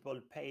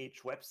multiple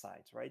page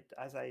websites, right?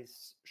 As I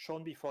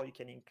shown before, you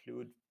can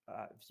include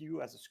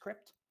Vue as a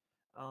script,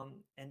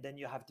 and then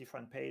you have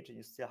different pages and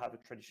you still have a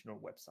traditional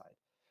website.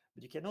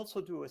 But you can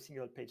also do a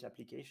single page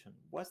application.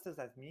 What does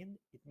that mean?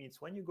 It means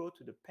when you go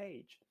to the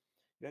page,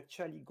 you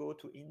actually go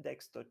to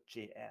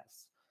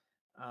index.js.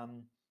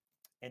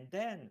 And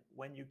then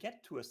when you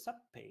get to a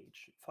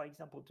subpage, for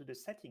example, to the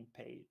setting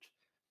page,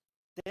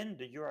 then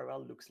the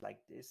URL looks like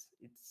this.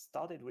 It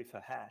started with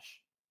a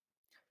hash.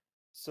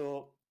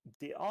 So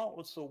there are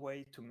also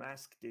ways to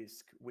mask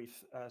this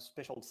with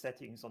special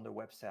settings on the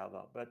web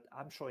server, but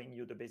I'm showing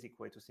you the basic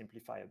way to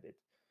simplify a bit.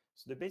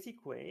 So the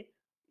basic way,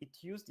 it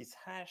uses this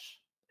hash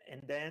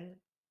and then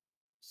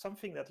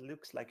something that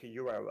looks like a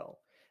URL,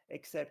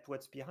 except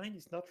what's behind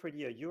is not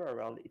really a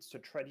URL, it's a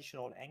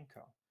traditional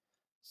anchor.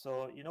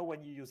 So,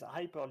 when you use a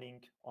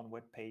hyperlink on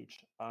web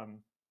page,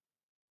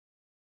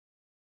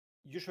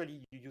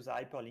 usually you use a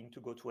hyperlink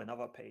to go to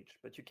another page,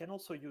 but you can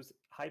also use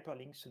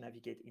hyperlinks to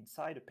navigate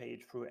inside a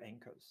page through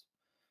anchors.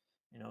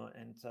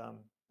 And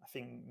I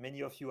think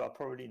many of you are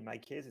probably in my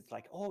case, it's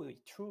like, oh,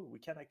 true, we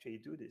can actually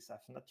do this.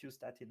 I've not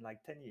used that in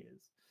like 10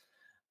 years.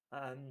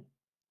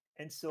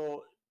 And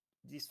so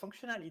this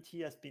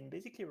functionality has been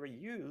basically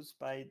reused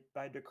by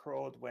the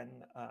crowd when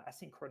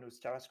asynchronous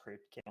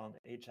JavaScript came on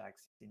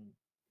Ajax in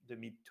the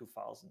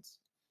mid-2000s.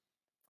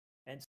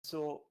 And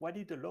so what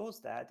it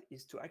allows that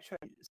is to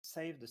actually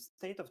save the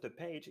state of the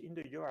page in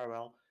the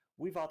URL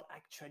without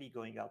actually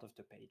going out of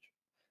the page.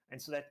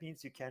 And so that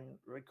means you can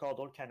record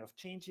all kind of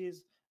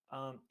changes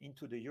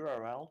into the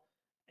URL,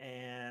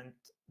 and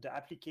the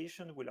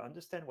application will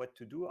understand what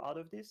to do out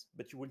of this,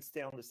 but you will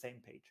stay on the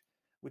same page,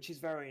 which is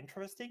very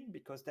interesting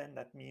because then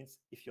that means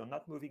if you're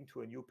not moving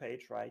to a new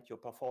page, right, your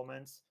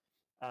performance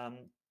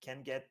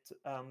can get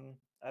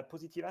a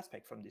positive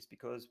aspect from this,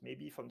 because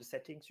maybe from the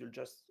settings you'll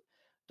just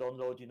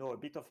download, a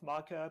bit of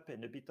markup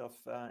and a bit of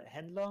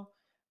handler,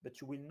 but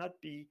you will not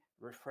be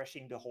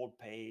refreshing the whole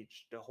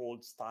page, the whole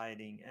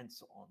styling, and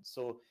so on.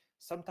 So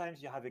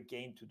sometimes you have a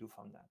gain to do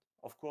from that.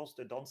 Of course,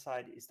 the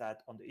downside is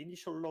that on the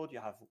initial load, you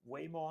have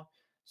way more.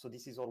 So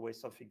this is always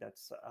something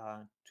that's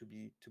to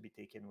be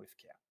taken with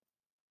care.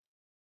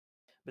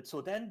 But so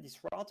then this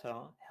router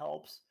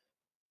helps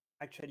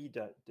actually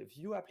the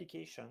Vue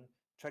application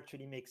to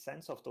actually make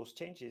sense of those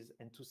changes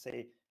and to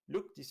say,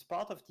 look, this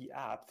part of the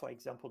app, for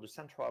example, the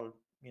central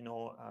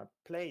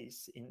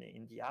place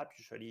in the app,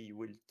 usually you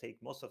will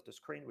take most of the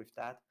screen with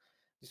that.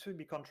 This will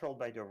be controlled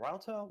by the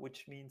router,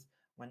 which means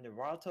when the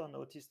router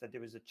notices that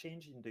there is a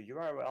change in the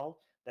URL,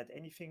 that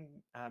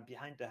anything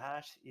behind the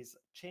hash is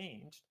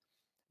changed,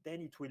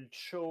 then it will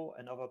show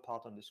another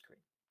part on the screen.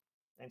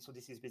 And so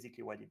this is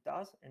basically what it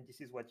does, and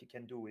this is what you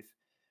can do with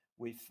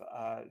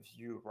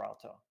Vue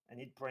router, and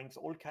it brings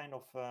all kind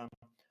of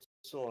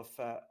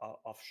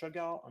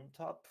sugar on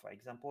top. For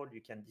example,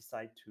 you can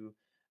decide to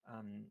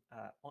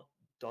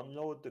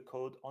download the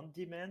code on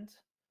demand.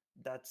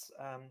 That's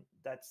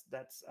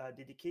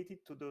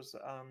dedicated to those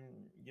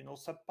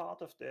sub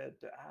part of the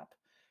app.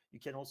 You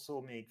can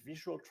also make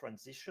visual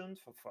transitions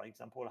for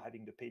example,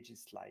 having the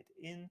pages slide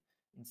in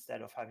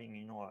instead of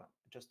having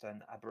just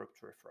an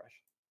abrupt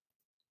refresh.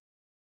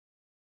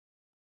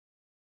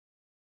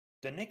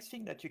 The next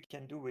thing that you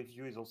can do with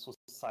Vue is also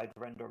side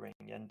rendering,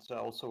 and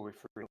also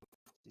refer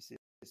this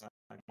is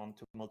on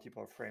to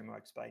multiple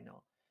frameworks by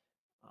now.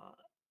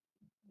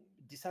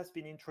 This has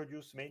been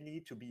introduced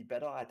mainly to be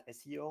better at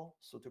SEO,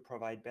 so to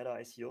provide better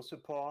SEO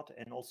support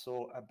and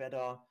also a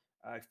better,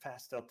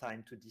 faster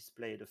time to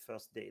display the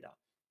first data.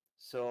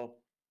 So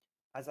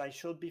as I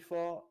showed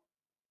before,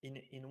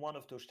 in one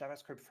of those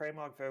JavaScript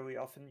framework, very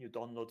often you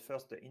download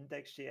first the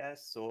index.js,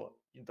 so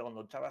you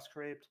download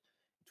JavaScript,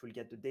 it will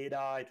get the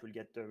data, it will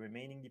get the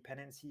remaining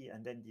dependency,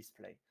 and then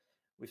display.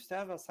 With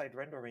server-side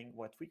rendering,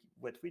 what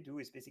we do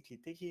is basically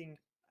taking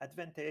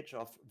advantage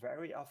of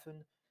very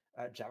often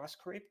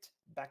JavaScript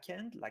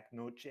backend like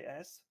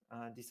Node.js.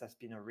 This has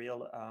been a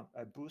real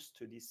a boost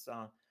to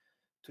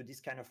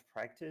this kind of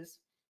practice,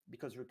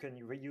 because we can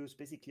reuse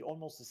basically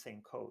almost the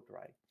same code,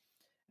 right?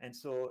 And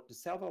so the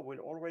server will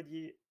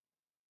already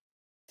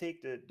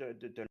take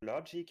the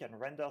logic and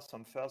render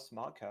some first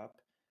markup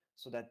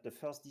so that the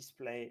first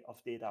display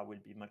of data will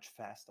be much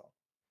faster.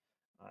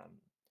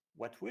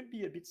 What will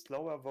be a bit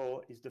slower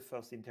though is the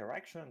first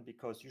interaction,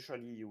 because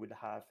usually you would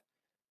have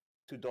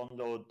to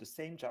download the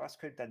same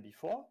JavaScript than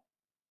before,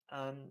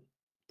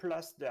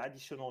 plus the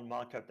additional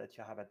markup that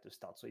you have at the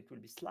start. So it will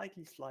be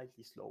slightly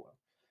slower.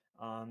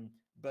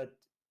 But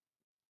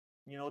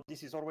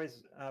this is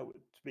always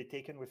to be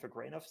taken with a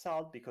grain of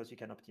salt, because you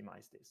can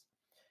optimize this.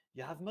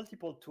 You have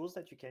multiple tools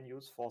that you can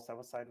use for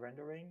server-side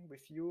rendering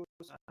with Vue.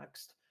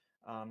 Next,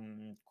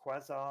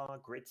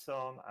 Quasar,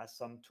 Gridsome has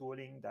some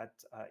tooling that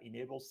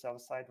enables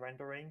server-side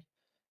rendering,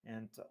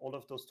 and all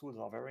of those tools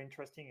are very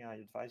interesting. I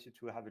advise you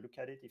to have a look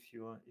at it if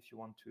you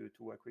want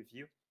to work with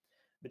Vue.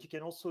 But you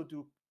can also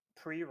do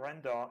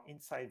pre-render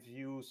inside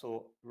Vue,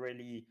 so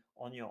really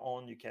on your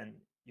own you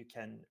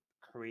can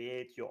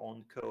create your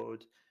own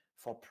code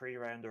for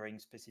pre-rendering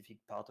specific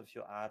part of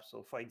your app.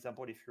 So for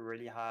example, if you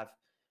really have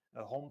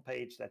a home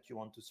page that you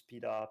want to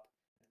speed up,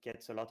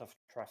 gets a lot of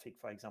traffic,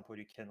 for example,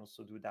 you can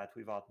also do that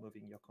without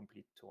moving your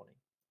complete tooling.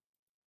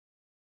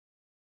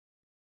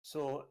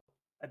 So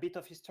a bit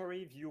of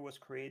history, Vue was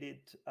created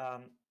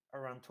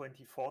around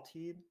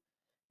 2014,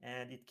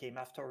 and it came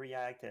after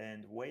React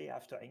and way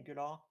after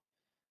Angular.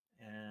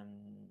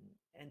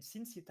 And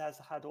since it has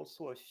had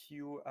also a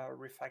few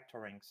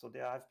refactoring, so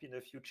there have been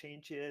a few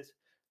changes.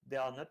 They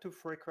are not too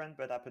frequent,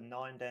 but happen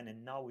now and then.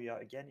 And now we are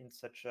again in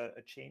such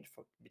a change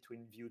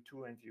between Vue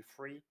 2 and Vue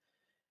 3,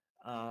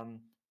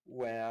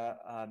 where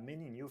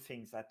many new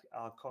things that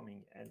are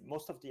coming. And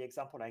most of the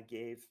example I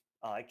gave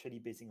are actually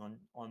basing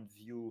on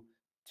Vue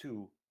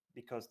 2,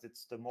 because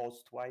it's the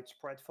most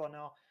widespread for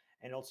now,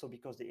 and also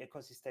because the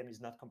ecosystem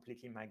is not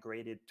completely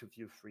migrated to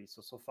Vue 3.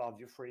 So far,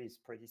 Vue 3 is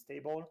pretty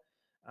stable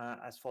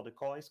as for the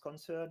core is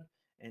concerned,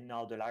 and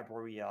now the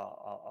library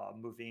are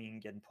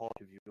moving and port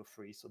to Vue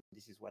 3. So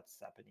this is what's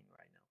happening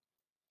right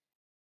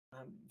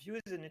now. Vue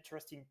is an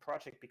interesting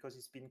project because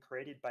it's been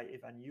created by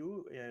Evan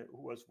You,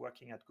 who was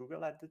working at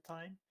Google at the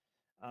time,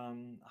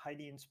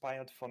 highly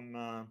inspired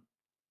from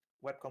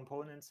web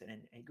components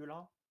and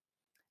Angular.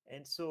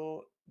 And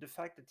so the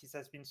fact that this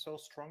has been so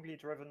strongly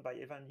driven by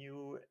Evan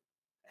You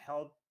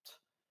helped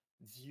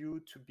Vue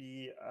to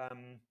be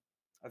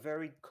a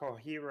very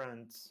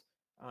coherent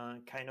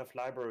kind of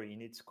library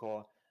in its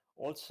core.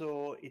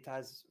 Also, it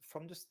has,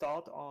 from the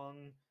start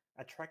on,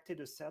 attracted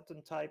a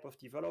certain type of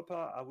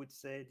developer. I would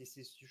say this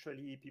is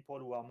usually people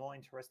who are more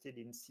interested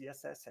in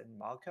CSS and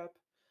markup,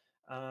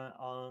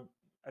 are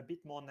a bit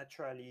more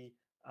naturally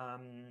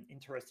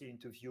interested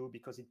into Vue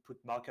because it put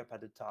markup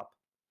at the top.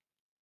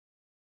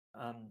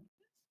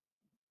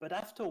 But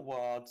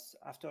afterwards,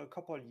 after a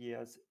couple of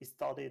years, it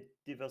started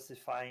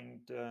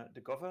diversifying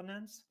the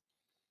governance.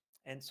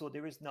 And so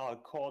there is now a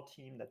core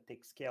team that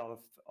takes care of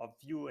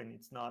Vue, and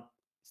it's not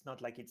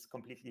like it's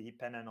completely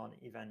dependent on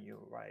even you,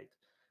 right?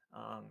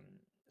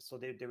 So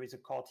there is a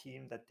core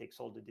team that takes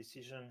all the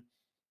decision,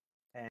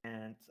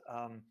 and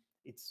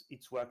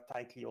it's worked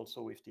tightly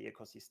also with the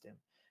ecosystem.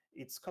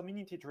 It's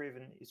community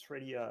driven. It's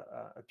really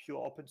a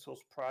pure open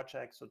source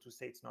project, so to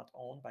say it's not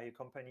owned by a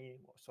company.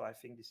 So I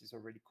think this is a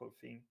really cool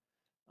thing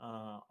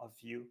of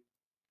Vue.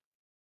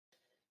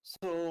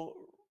 So,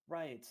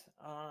 right,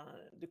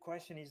 the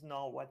question is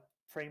now, what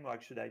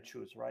framework should I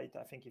choose, right?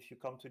 I think if you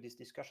come to this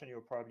discussion,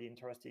 you're probably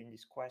interested in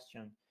this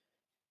question.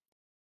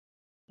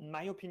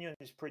 My opinion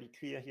is pretty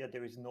clear here.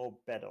 There is no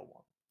better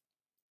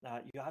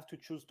one. You have to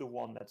choose the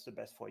one that's the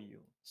best for you.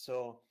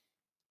 So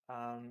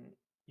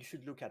you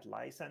should look at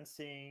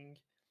licensing,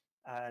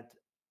 at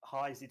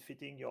how is it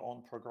fitting your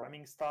own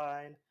programming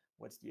style,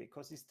 what's the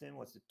ecosystem,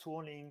 what's the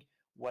tooling,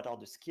 what are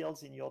the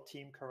skills in your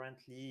team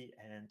currently,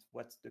 and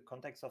what's the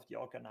context of the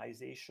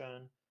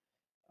organization.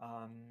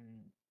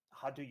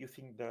 How do you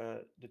think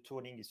the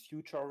tooling is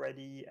future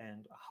ready,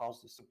 and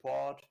how's the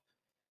support?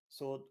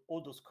 So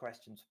all those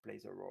questions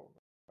plays a role,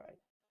 right?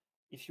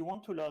 If you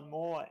want to learn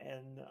more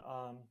and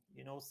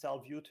sell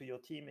Vue to your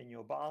team and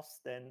your boss,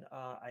 then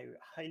I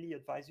highly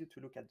advise you to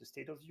look at the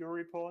State of Vue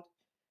report,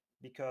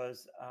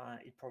 because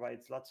it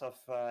provides lots of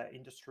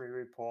industry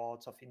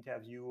reports, of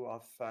interview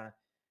of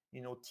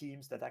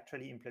teams that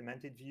actually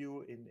implemented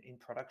Vue in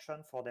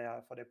production for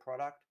their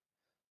product.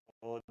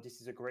 So this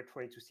is a great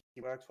way to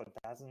see what works, what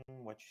doesn't,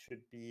 what you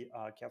should be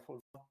careful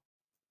for.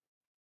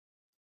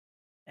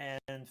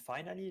 And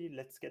finally,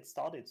 let's get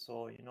started.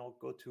 So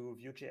go to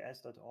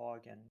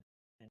vuejs.org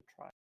and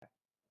try.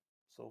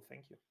 So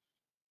thank you.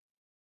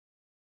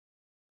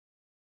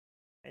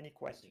 Any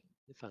questions?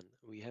 Stefan,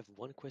 we have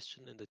one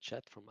question in the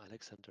chat from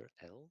Alexander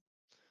L.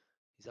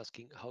 He's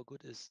asking, how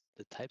good is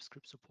the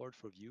TypeScript support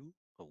for Vue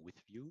or with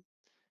Vue?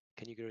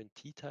 Can you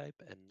guarantee type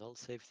and null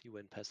safety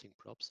when passing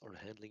props or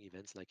handling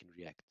events like in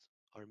React?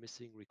 Are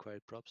missing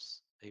required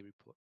props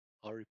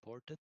are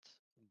reported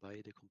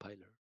by the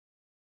compiler?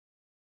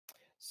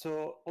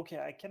 So, okay,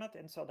 I cannot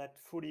answer that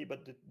fully,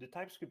 but the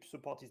TypeScript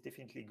support is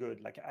definitely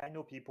good. Like, I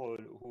know people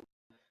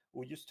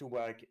who used to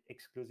work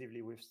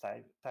exclusively with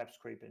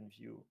TypeScript and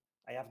Vue.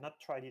 I have not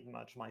tried it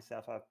much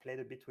myself. I've played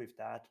a bit with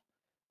that.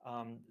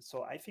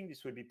 So I think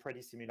this will be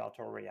pretty similar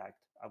to React.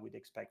 I would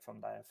expect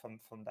from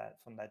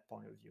that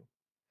point of view.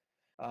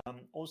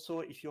 Also,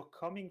 if you're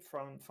coming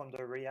from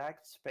the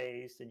React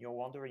space and you're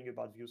wondering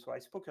about Vue, so I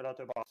spoke a lot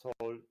about the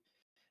whole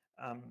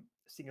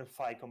single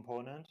file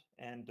component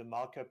and the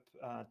markup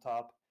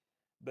tab,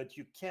 but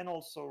you can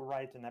also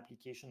write an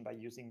application by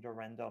using the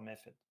render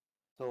method.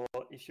 So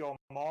if you're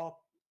more,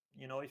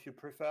 if you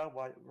prefer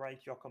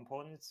write your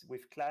components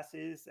with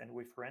classes and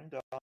with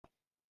render,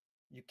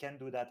 you can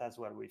do that as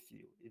well with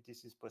Vue.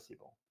 This is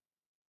possible.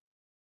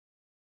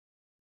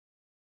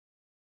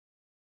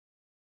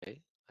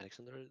 Okay,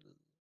 Alexander,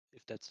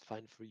 if that's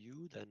fine for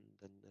you, then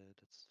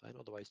that's fine.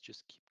 Otherwise,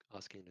 just keep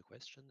asking the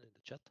question in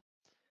the chat.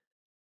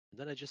 And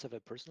then I just have a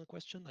personal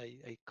question.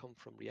 I come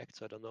from React,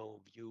 so I don't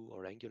know Vue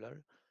or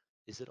Angular.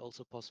 Is it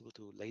also possible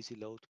to lazy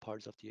load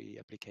parts of the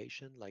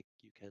application like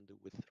you can do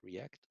with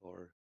React,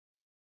 or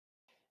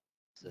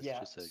is that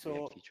just a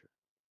React feature?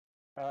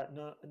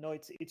 No,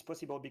 it's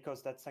possible,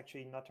 because that's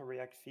actually not a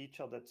React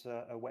feature. That's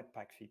a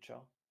Webpack feature.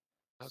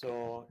 Okay.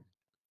 So,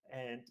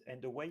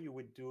 and the way you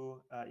would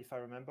do, if I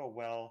remember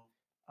well,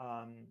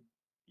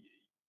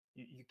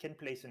 you can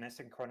place an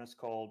asynchronous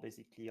call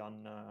basically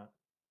on,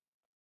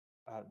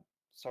 a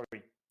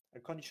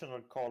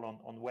conditional call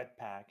on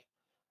Webpack.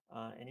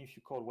 And if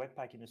you call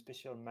Webpack in a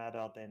special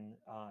manner, then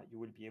you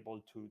will be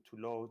able to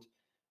load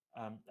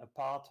a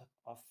part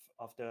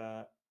of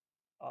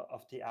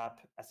the app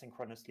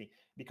asynchronously.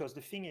 Because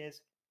the thing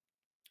is,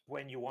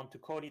 when you want to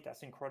call it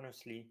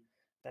asynchronously,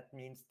 that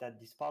means that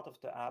this part of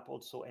the app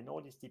also and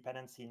all these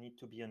dependencies need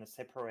to be in a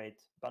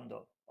separate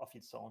bundle of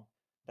its own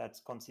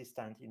that's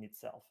consistent in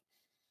itself.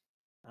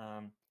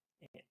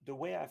 The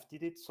way I've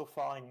did it so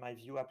far in my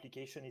Vue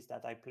application is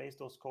that I place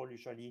those calls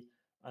usually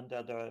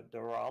under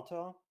the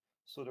router.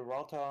 So the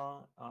router,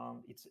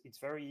 it's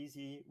very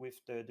easy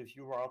with the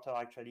Vue router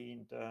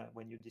actually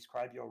when you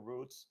describe your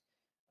routes.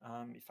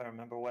 If I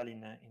remember well,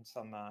 in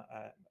some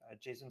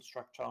JSON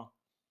structure,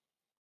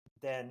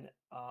 then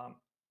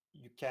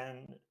you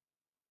can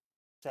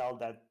tell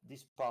that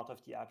this part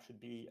of the app should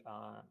be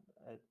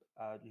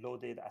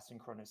loaded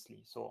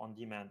asynchronously, so on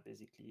demand,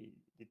 basically.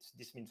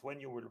 This means when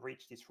you will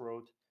reach this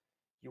route,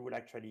 you will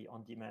actually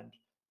on demand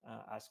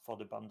ask for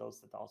the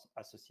bundles that are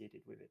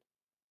associated with it.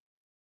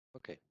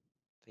 Okay,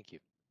 thank you.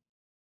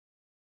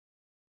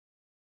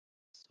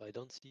 So I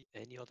don't see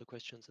any other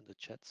questions in the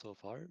chat so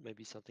far.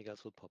 Maybe something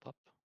else will pop up.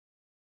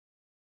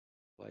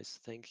 Otherwise,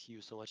 thank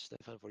you so much,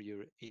 Stefan, for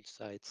your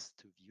insights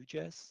to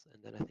Vue.js.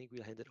 And then I think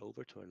we'll hand it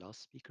over to our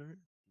last speaker,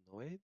 Noe.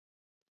 And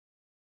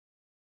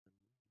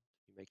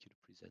we make you the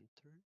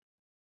presenter.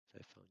 If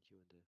I found you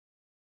in the...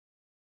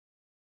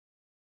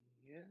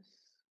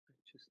 Yes, I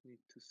just need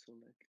to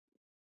select.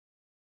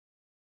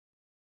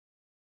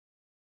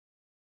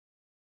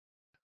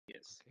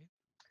 Yes. Okay,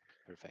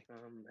 perfect.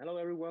 Hello,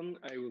 everyone.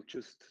 I will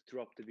just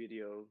drop the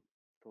video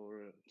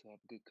to have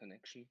good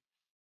connection.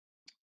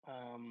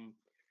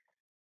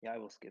 Yeah, I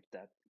will skip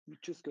that. We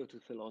just go to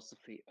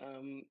philosophy.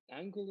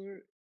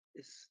 Angular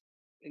is,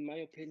 in my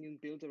opinion,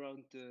 built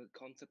around the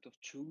concept of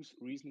choose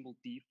reasonable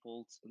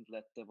defaults and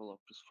let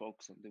developers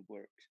focus on the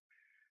work.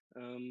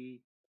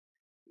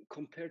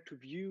 Compared to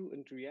Vue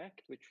and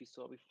React, which we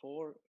saw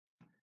before,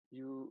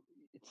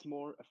 it's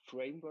more a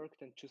framework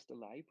than just a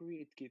library.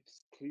 It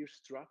gives clear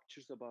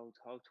structures about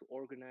how to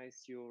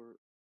organize your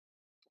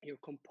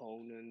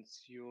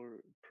components, your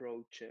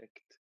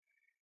project,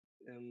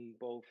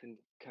 both in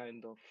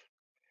kind of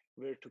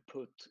where to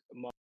put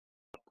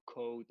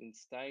code and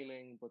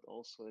styling, but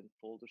also in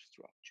folder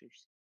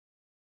structures.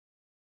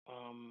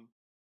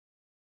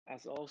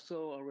 As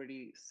also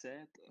already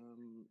said,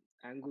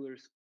 Angular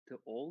is the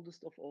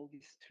oldest of all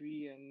these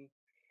three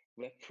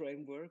web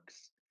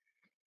frameworks.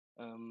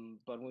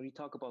 But when we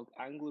talk about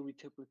Angular, we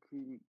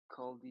typically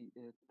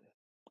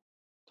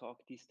talk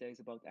these days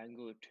about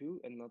Angular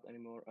 2 and not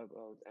anymore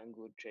about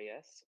Angular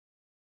JS.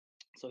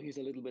 So here's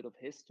a little bit of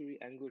history.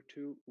 Angular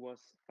 2 was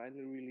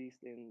finally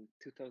released in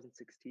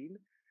 2016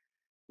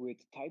 with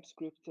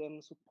TypeScript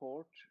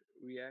support,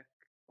 React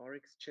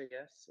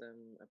RxJS,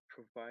 a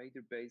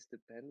provider-based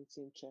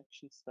dependency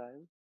injection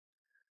style.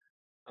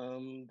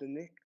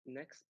 The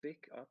next big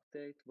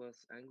update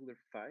was Angular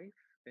 5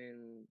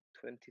 in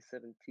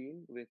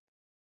 2017 with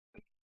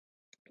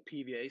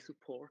PVA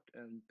support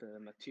and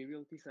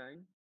material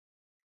design.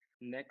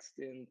 Next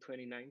in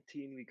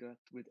 2019, we got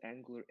with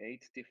Angular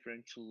 8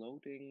 differential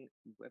loading,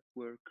 web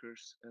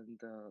workers, and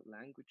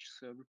language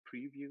server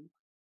preview.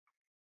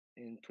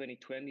 In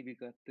 2020, we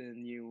got the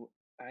new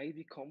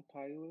Ivy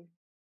compiler,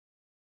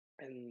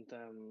 and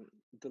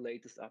the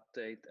latest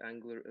update,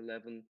 Angular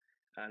 11,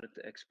 added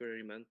the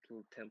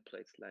experimental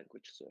templates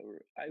language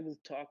server. I will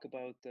talk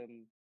about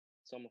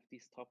some of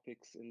these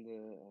topics in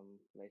the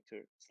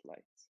later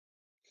slides.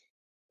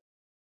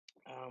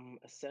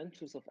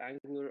 Essentials of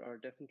Angular are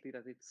definitely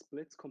that it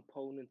splits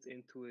components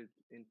into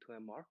a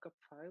markup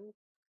file,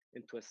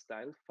 into a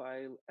style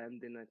file,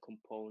 and in a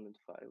component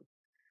file.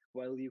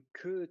 While you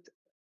could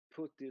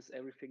put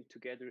everything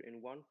together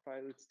in one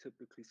file, it's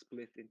typically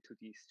split into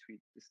these three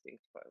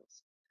distinct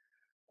files.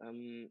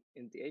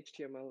 In the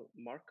HTML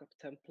markup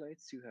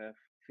templates, you have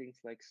things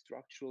like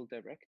structural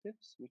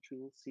directives, which we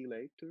will see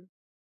later,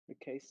 a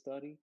case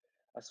study,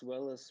 as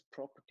well as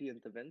property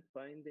and event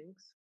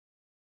bindings.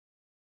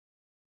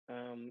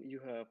 You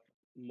have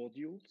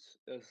modules,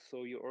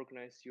 so you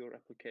organize your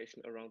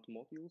application around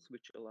modules,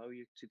 which allow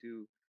you to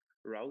do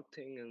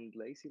routing and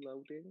lazy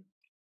loading.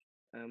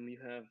 You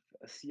have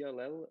a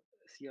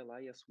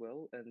CLI as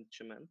well, and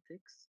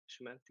semantics.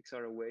 Semantics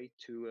are a way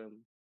to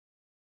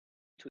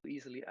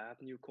easily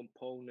add new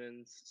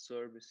components,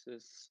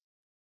 services,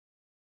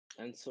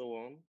 and so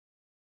on.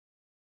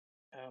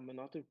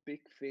 Another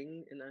big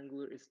thing in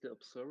Angular is the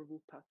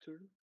observable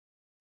pattern,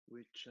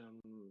 which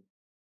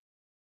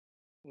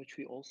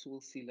we also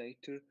will see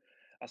later,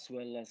 as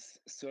well as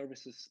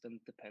services and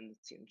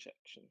dependency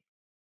injection.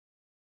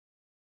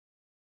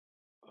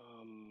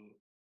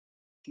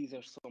 These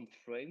are some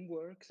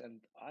frameworks and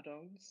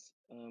add-ons.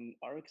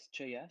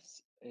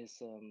 RxJS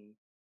is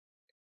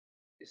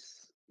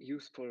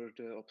used for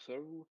the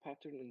observable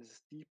pattern and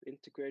is deep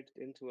integrated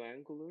into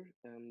Angular.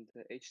 And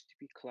the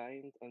HTTP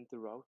client and the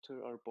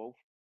router are both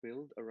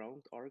built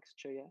around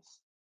RxJS.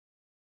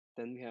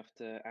 Then we have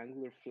the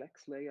Angular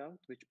Flex layout,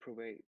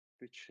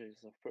 which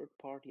is a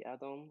third-party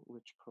add-on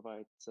which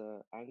provides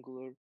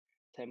Angular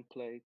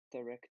template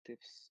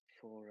directives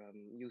for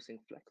using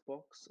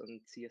Flexbox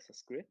and CSS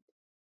script.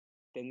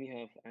 Then we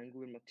have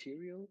Angular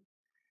Material,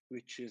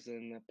 which is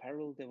in a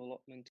parallel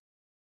development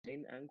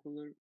in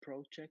Angular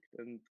project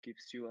and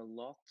gives you a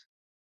lot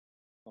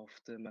of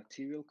the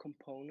material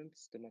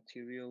components. The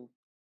material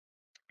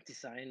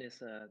design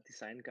is a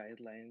design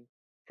guideline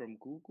from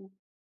Google.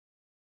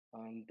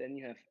 Then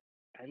you have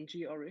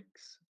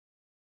NGRX,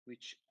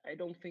 which I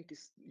don't think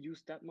is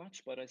used that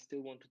much, but I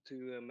still wanted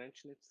to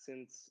mention it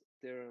since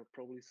there are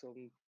probably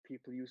some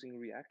people using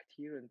React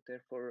here and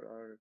therefore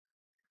are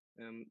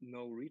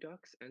no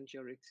Redux.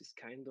 NGRX is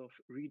kind of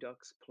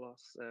Redux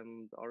plus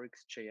the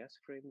RxJS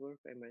framework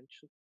I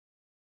mentioned.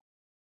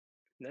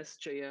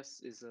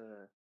 Nest.js is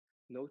a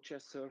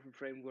Node.js server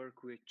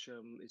framework which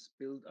is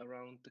built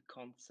around the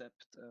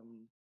concept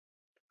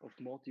of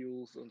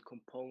modules and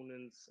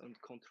components and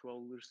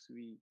controllers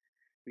we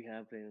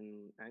have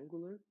in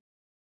Angular.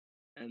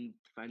 And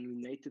finally,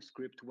 native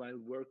script while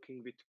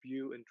working with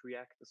Vue and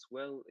React as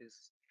well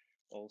is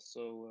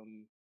also,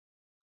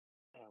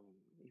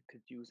 you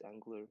could use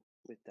Angular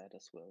with that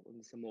as well. And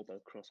it's a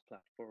mobile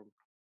cross-platform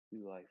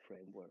UI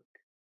framework.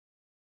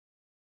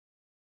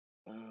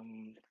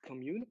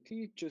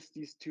 Community, just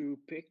these two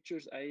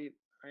pictures. I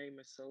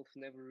myself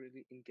never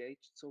really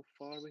engaged so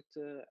far with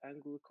the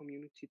Angular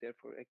community,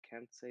 therefore I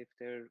can't say if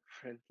they're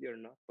friendly or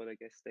not, but I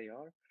guess they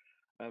are.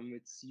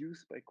 It's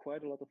used by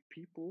quite a lot of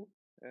people,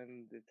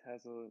 and it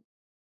has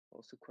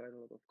also quite a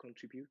lot of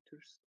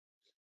contributors.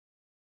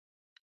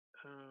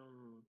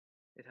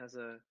 It has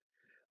a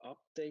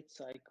update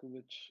cycle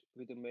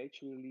with a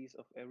major release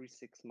of every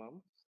 6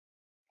 months,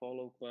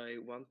 followed by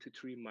 1 to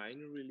 3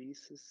 minor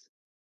releases.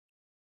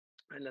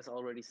 And as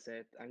already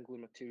said, Angular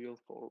material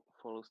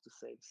follows the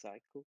same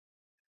cycle.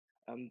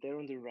 There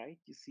on the right,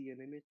 you see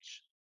an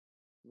image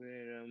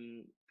where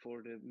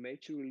for the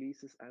major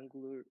releases,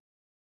 Angular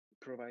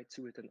provides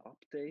you with an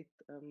update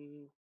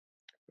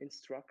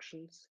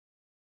instructions,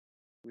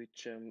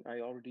 which I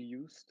already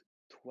used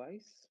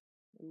twice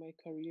in my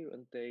career,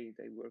 and they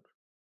work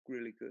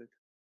really good.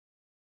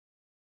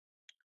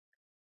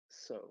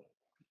 So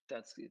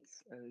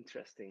it's an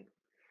interesting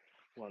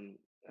one.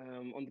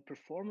 On the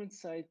performance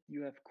side,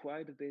 you have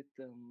quite a bit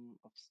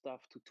of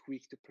stuff to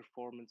tweak the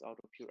performance out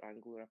of your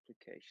Angular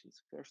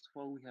applications. First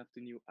of all, we have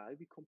the new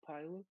Ivy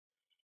compiler,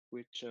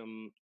 which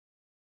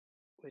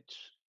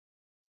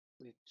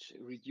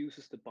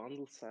reduces the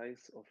bundle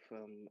size of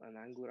an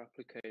Angular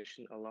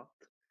application a lot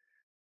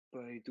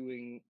by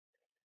doing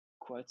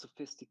quite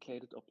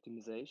sophisticated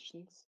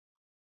optimizations.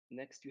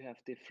 Next, you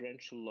have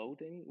differential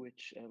loading,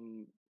 which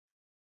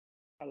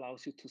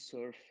allows you to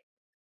serve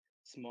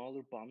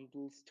smaller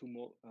bundles to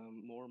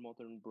more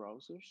modern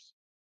browsers.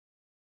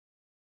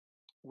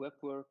 Web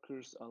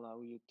workers allow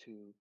you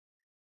to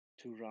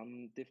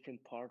run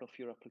different part of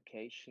your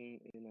application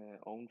in a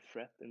own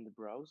thread in the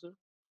browser.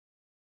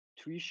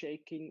 Tree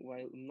shaking,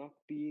 while not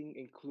being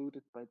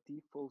included by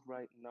default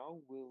right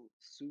now, will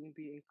soon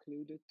be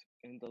included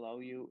and allow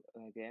you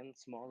again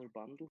smaller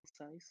bundle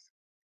size.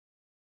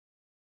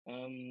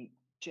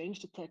 Change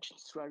detection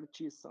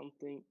strategy is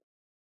something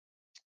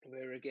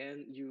where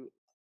again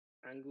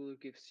Angular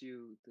gives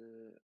you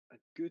a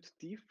good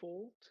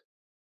default,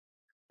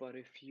 but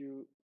if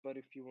you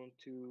want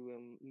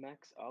to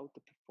max out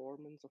the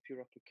performance of your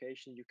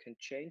application, you can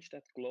change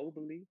that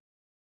globally,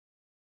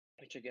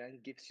 which again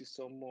gives you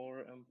some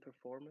more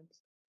performance.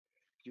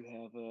 You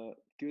have a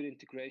good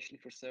integration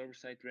for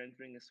server-side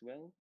rendering as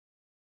well,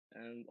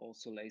 and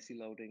also lazy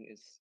loading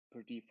is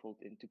per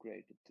default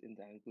integrated in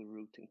the Angular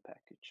routing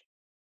package.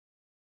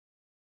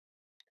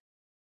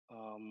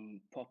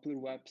 Popular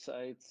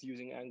websites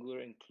using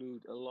Angular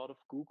include a lot of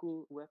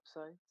Google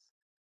websites,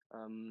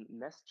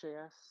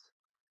 Nest.js,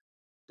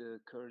 the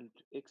current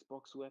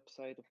Xbox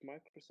website of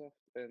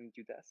Microsoft, and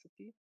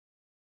Udacity.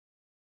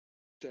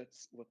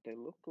 That's what they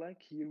look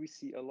like. Here we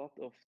see a lot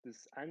of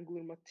this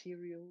Angular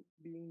material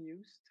being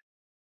used.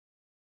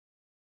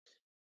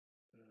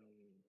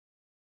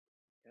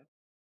 Yeah.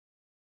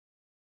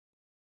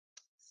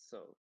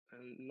 So,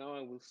 and now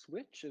I will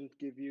switch and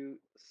give you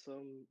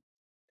some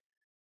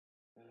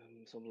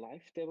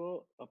live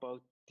demo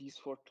about these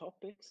 4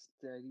 topics.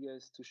 The idea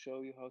is to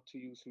show you how to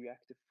use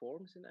reactive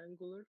forms in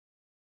Angular.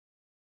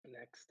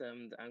 Next,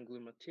 the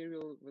Angular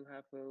material will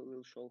have a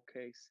little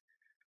showcase,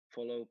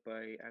 followed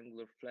by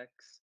Angular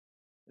Flex.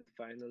 And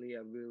finally,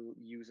 I will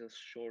use a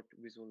short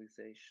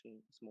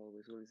visualization, small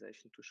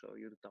visualization to show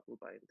you the double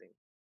binding.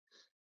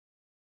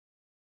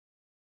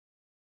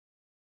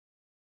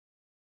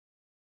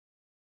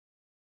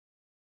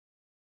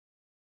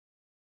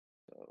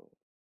 So,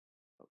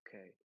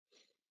 okay.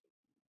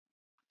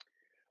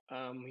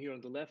 Here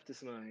on the left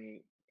is my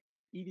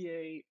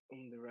EDA.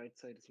 On the right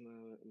side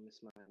is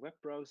my web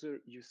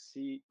browser. You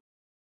see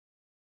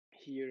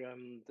here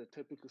the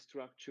typical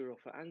structure of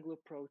an Angular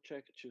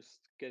project,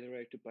 just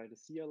generated by the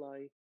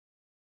CLI.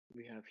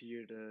 We have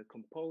here the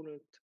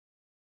component.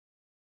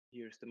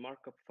 Here's the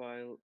markup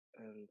file,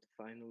 and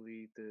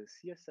finally the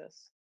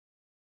CSS.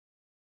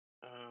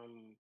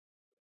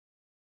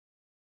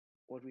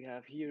 What we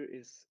have here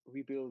is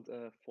we build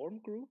a form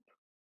group,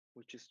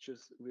 which is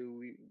just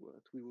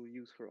what we will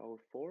use for our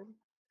form,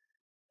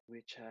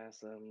 which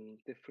has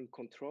different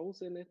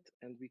controls in it,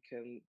 and we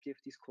can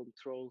give these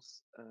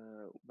controls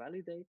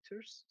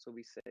validators. So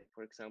we say,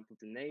 for example,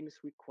 the name is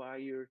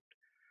required,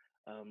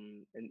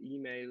 an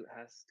email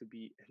has to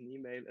be an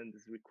email and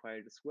is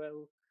required as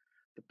well.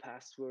 The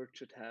password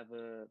should have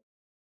a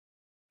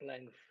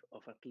length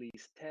of at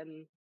least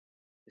 10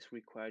 is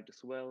required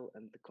as well,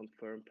 and the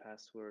confirm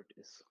password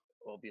is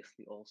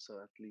obviously also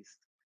at least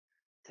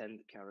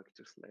 10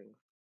 characters length.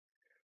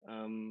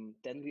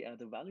 Then we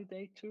add a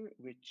validator,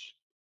 which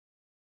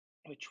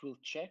will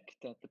check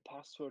that the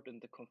password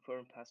and the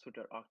confirm password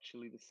are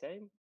actually the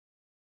same.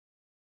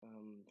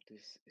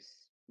 This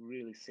is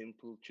really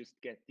simple. Just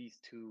get these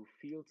 2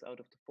 fields out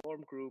of the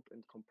form group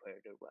and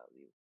compare their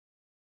value.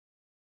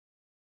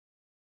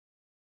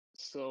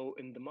 So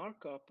in the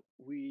markup,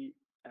 we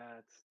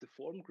add the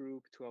form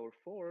group to our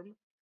form,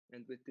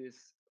 And with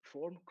this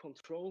form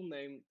control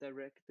name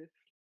directive,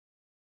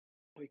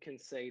 we can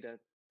say that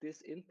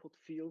this input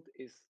field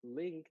is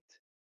linked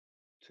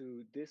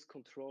to this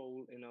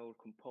control in our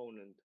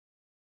component.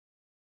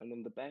 And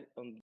on the back,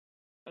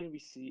 we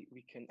see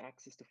we can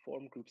access the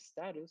form group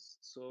status.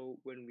 So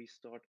when we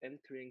start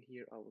entering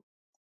here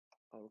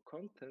our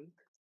content,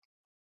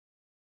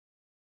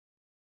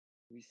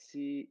 we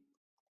see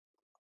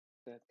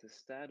that the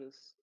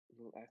status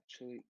will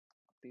actually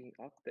being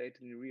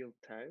updated in real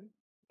time.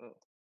 Oh,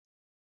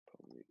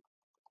 probably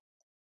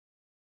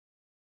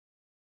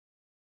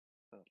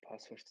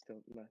passwords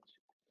don't match.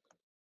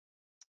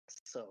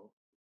 So,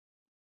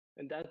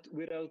 and that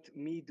without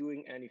me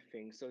doing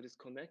anything. So this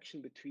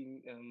connection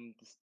between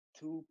this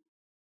two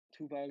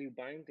value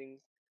binding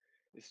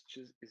is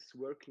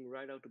working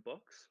right out the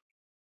box,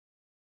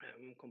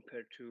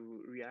 compared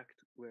to React,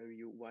 where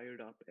you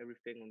wired up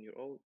everything on your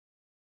own.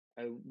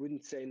 I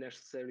wouldn't say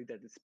necessarily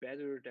that it's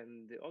better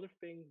than the other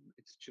thing.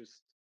 It's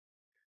just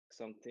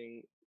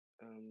something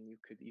you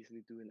could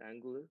easily do in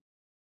Angular.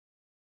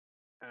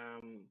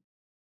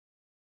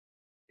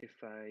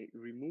 If I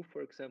remove,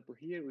 for example,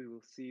 here, we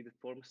will see the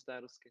form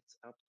status gets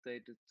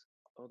updated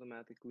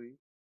automatically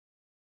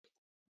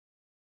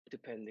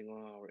depending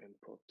on our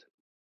input.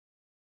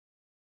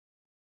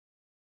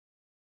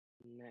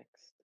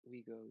 Next,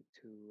 we go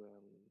to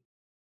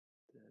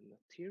the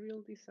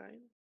material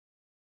design.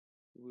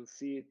 We'll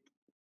see it.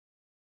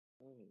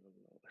 Oh,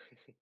 no.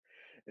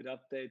 It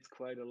updates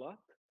quite a lot.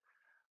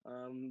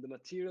 The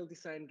material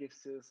design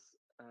gives us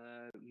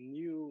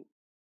new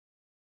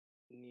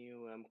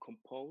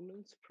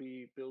components,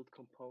 pre-built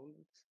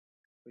components,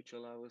 which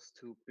allow us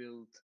to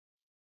build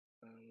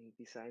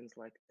designs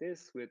like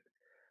this, with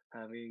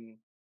having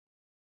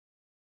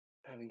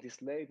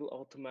this label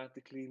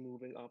automatically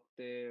moving up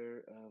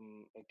there,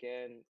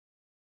 again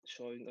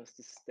showing us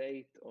the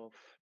state of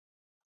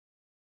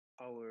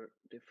our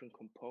different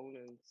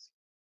components.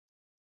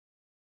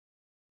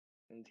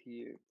 And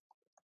here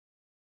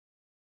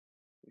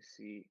we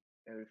see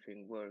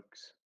everything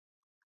works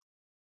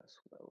as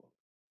well.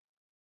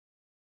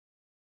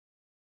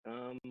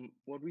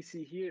 What we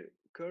see here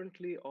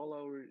currently, all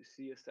our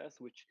CSS,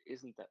 which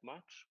isn't that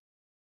much,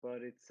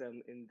 but it's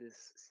in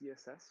this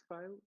CSS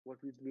file. What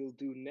we will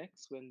do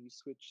next when we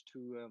switch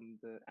to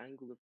the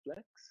Angular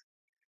Flex,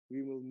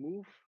 we will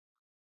move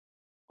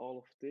all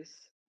of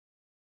this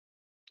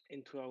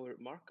into our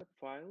markup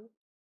file,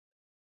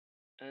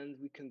 and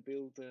we can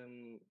build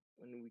and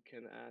we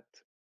can add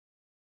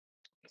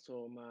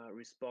some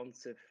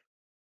responsive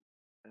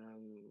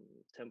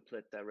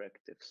template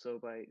directive. So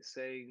by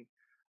saying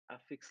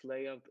affix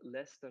layout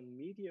less than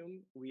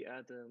medium, we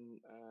add a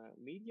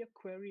media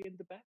query in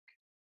the back.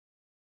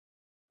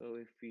 So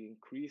if we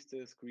increase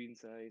the screen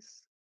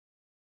size,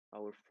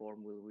 our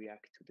form will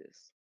react to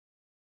this,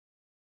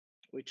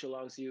 which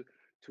allows you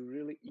to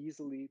really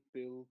easily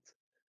build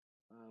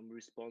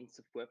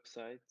responsive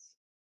websites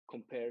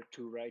compared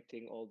to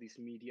writing all these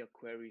media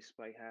queries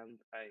by hand.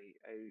 I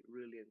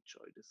really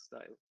enjoy this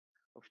style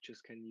of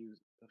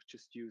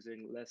just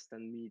using less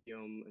than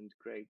medium and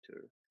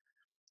greater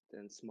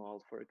than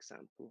small, for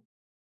example.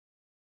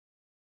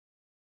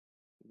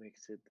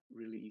 Makes it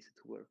really easy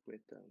to work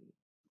with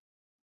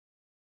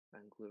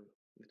Angular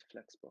with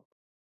Flexbox.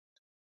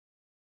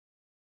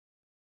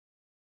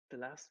 The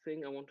last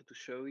thing I wanted to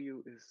show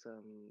you is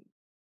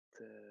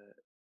the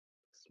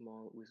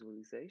small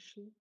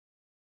visualization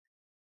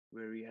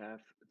where we have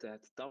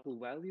that double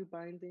value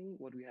binding.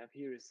 What we have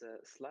here is a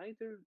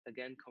slider,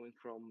 again coming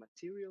from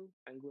material,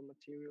 Angular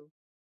material.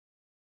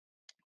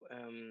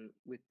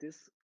 With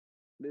this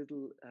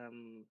little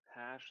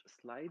hash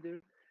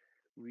slider,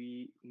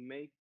 we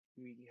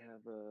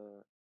have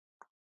a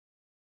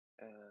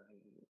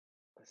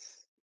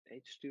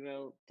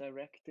HTML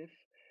directive,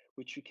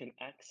 which we can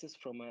access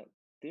from a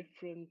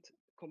different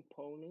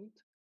component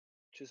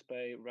just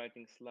by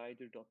writing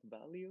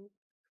slider.value.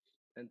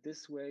 And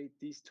this way,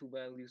 these two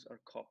values are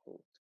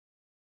coupled.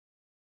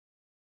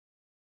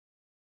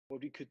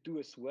 What we could do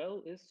as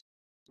well is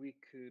we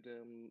could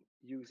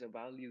use a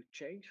value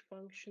change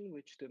function,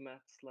 which the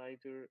math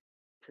slider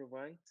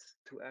provides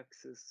to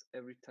access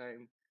every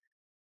time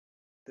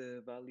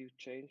the value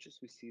changes.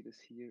 We see this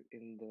here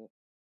in the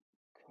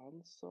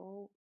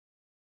console.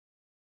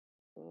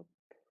 Up.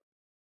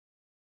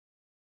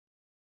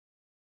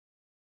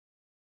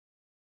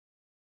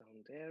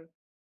 Down there.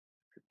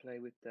 If we play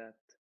with that,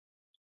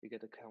 we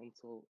get a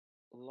console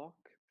log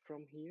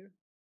from here.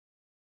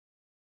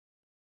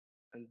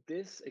 And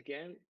this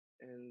again,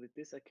 and with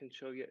this I can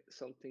show you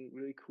something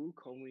really cool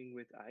coming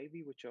with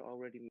Ivy, which I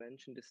already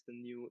mentioned is the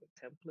new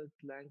template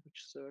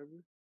language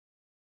server.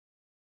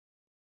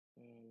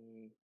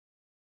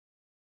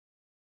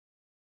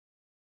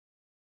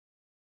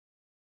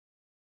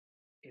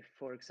 If,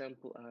 for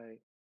example,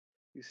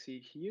 you see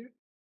here,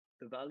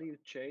 the value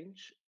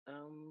change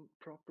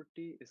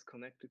property is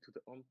connected to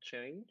the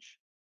onChange,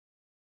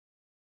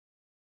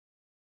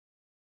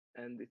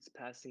 and it's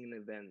passing an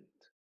event.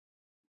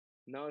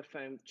 Now, if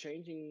I'm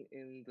changing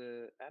in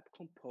the app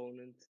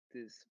component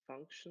this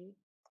function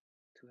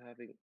to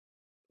having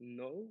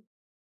no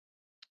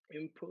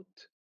input,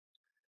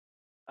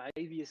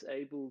 Ivy is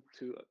able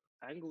to,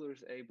 Angular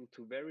is able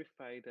to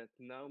verify that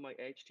now my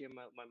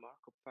HTML, my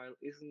markup file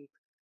isn't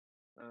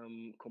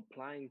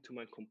complying to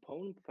my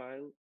component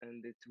file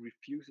and it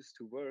refuses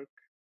to work.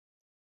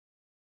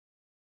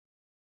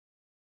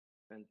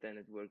 And then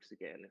it works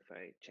again if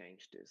I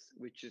change this,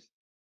 which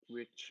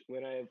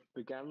when I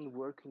began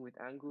working with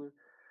Angular,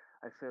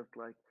 I felt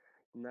like,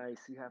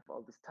 nice, you have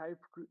all this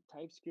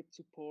TypeScript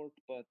support,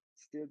 but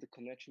still the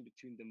connection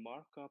between the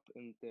markup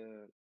and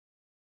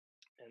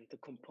the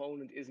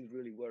component isn't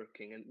really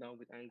working. And now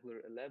with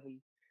Angular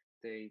 11,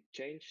 they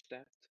changed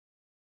that.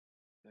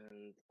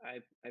 And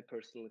I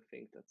personally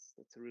think that's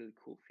a really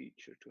cool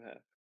feature to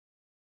have.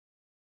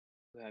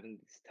 Having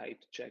these type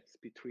checks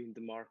between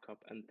the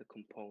markup and the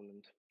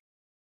component.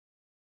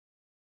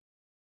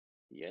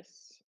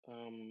 Yes.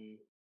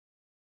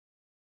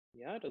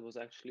 Yeah, that was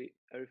actually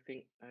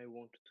everything I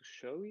wanted to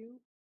show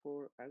you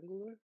for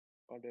Angular.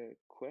 Are there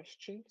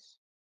questions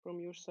from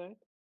your side?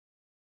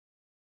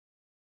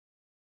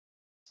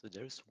 So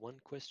there's one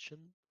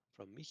question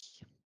from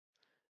Mich.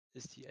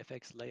 Is the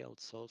FX layout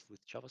solved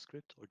with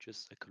JavaScript or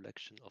just a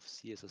collection of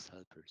CSS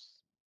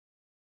helpers?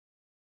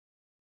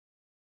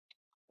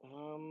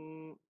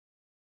 I'm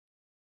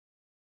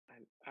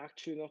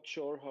actually not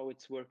sure how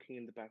it's working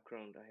in the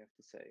background, I have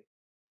to say.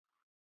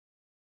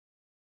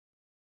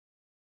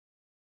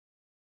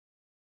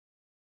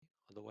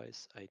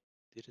 Otherwise, I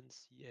didn't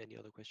see any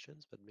other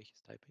questions, but Mich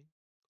is typing.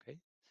 Okay.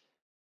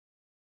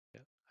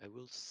 Yeah, I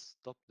will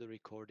stop the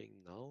recording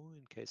now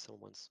in case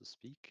someone wants to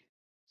speak.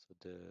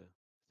 So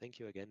thank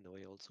you again, Noe,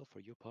 also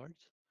for your part.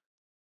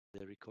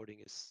 The recording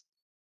is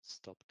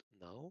stopped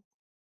now.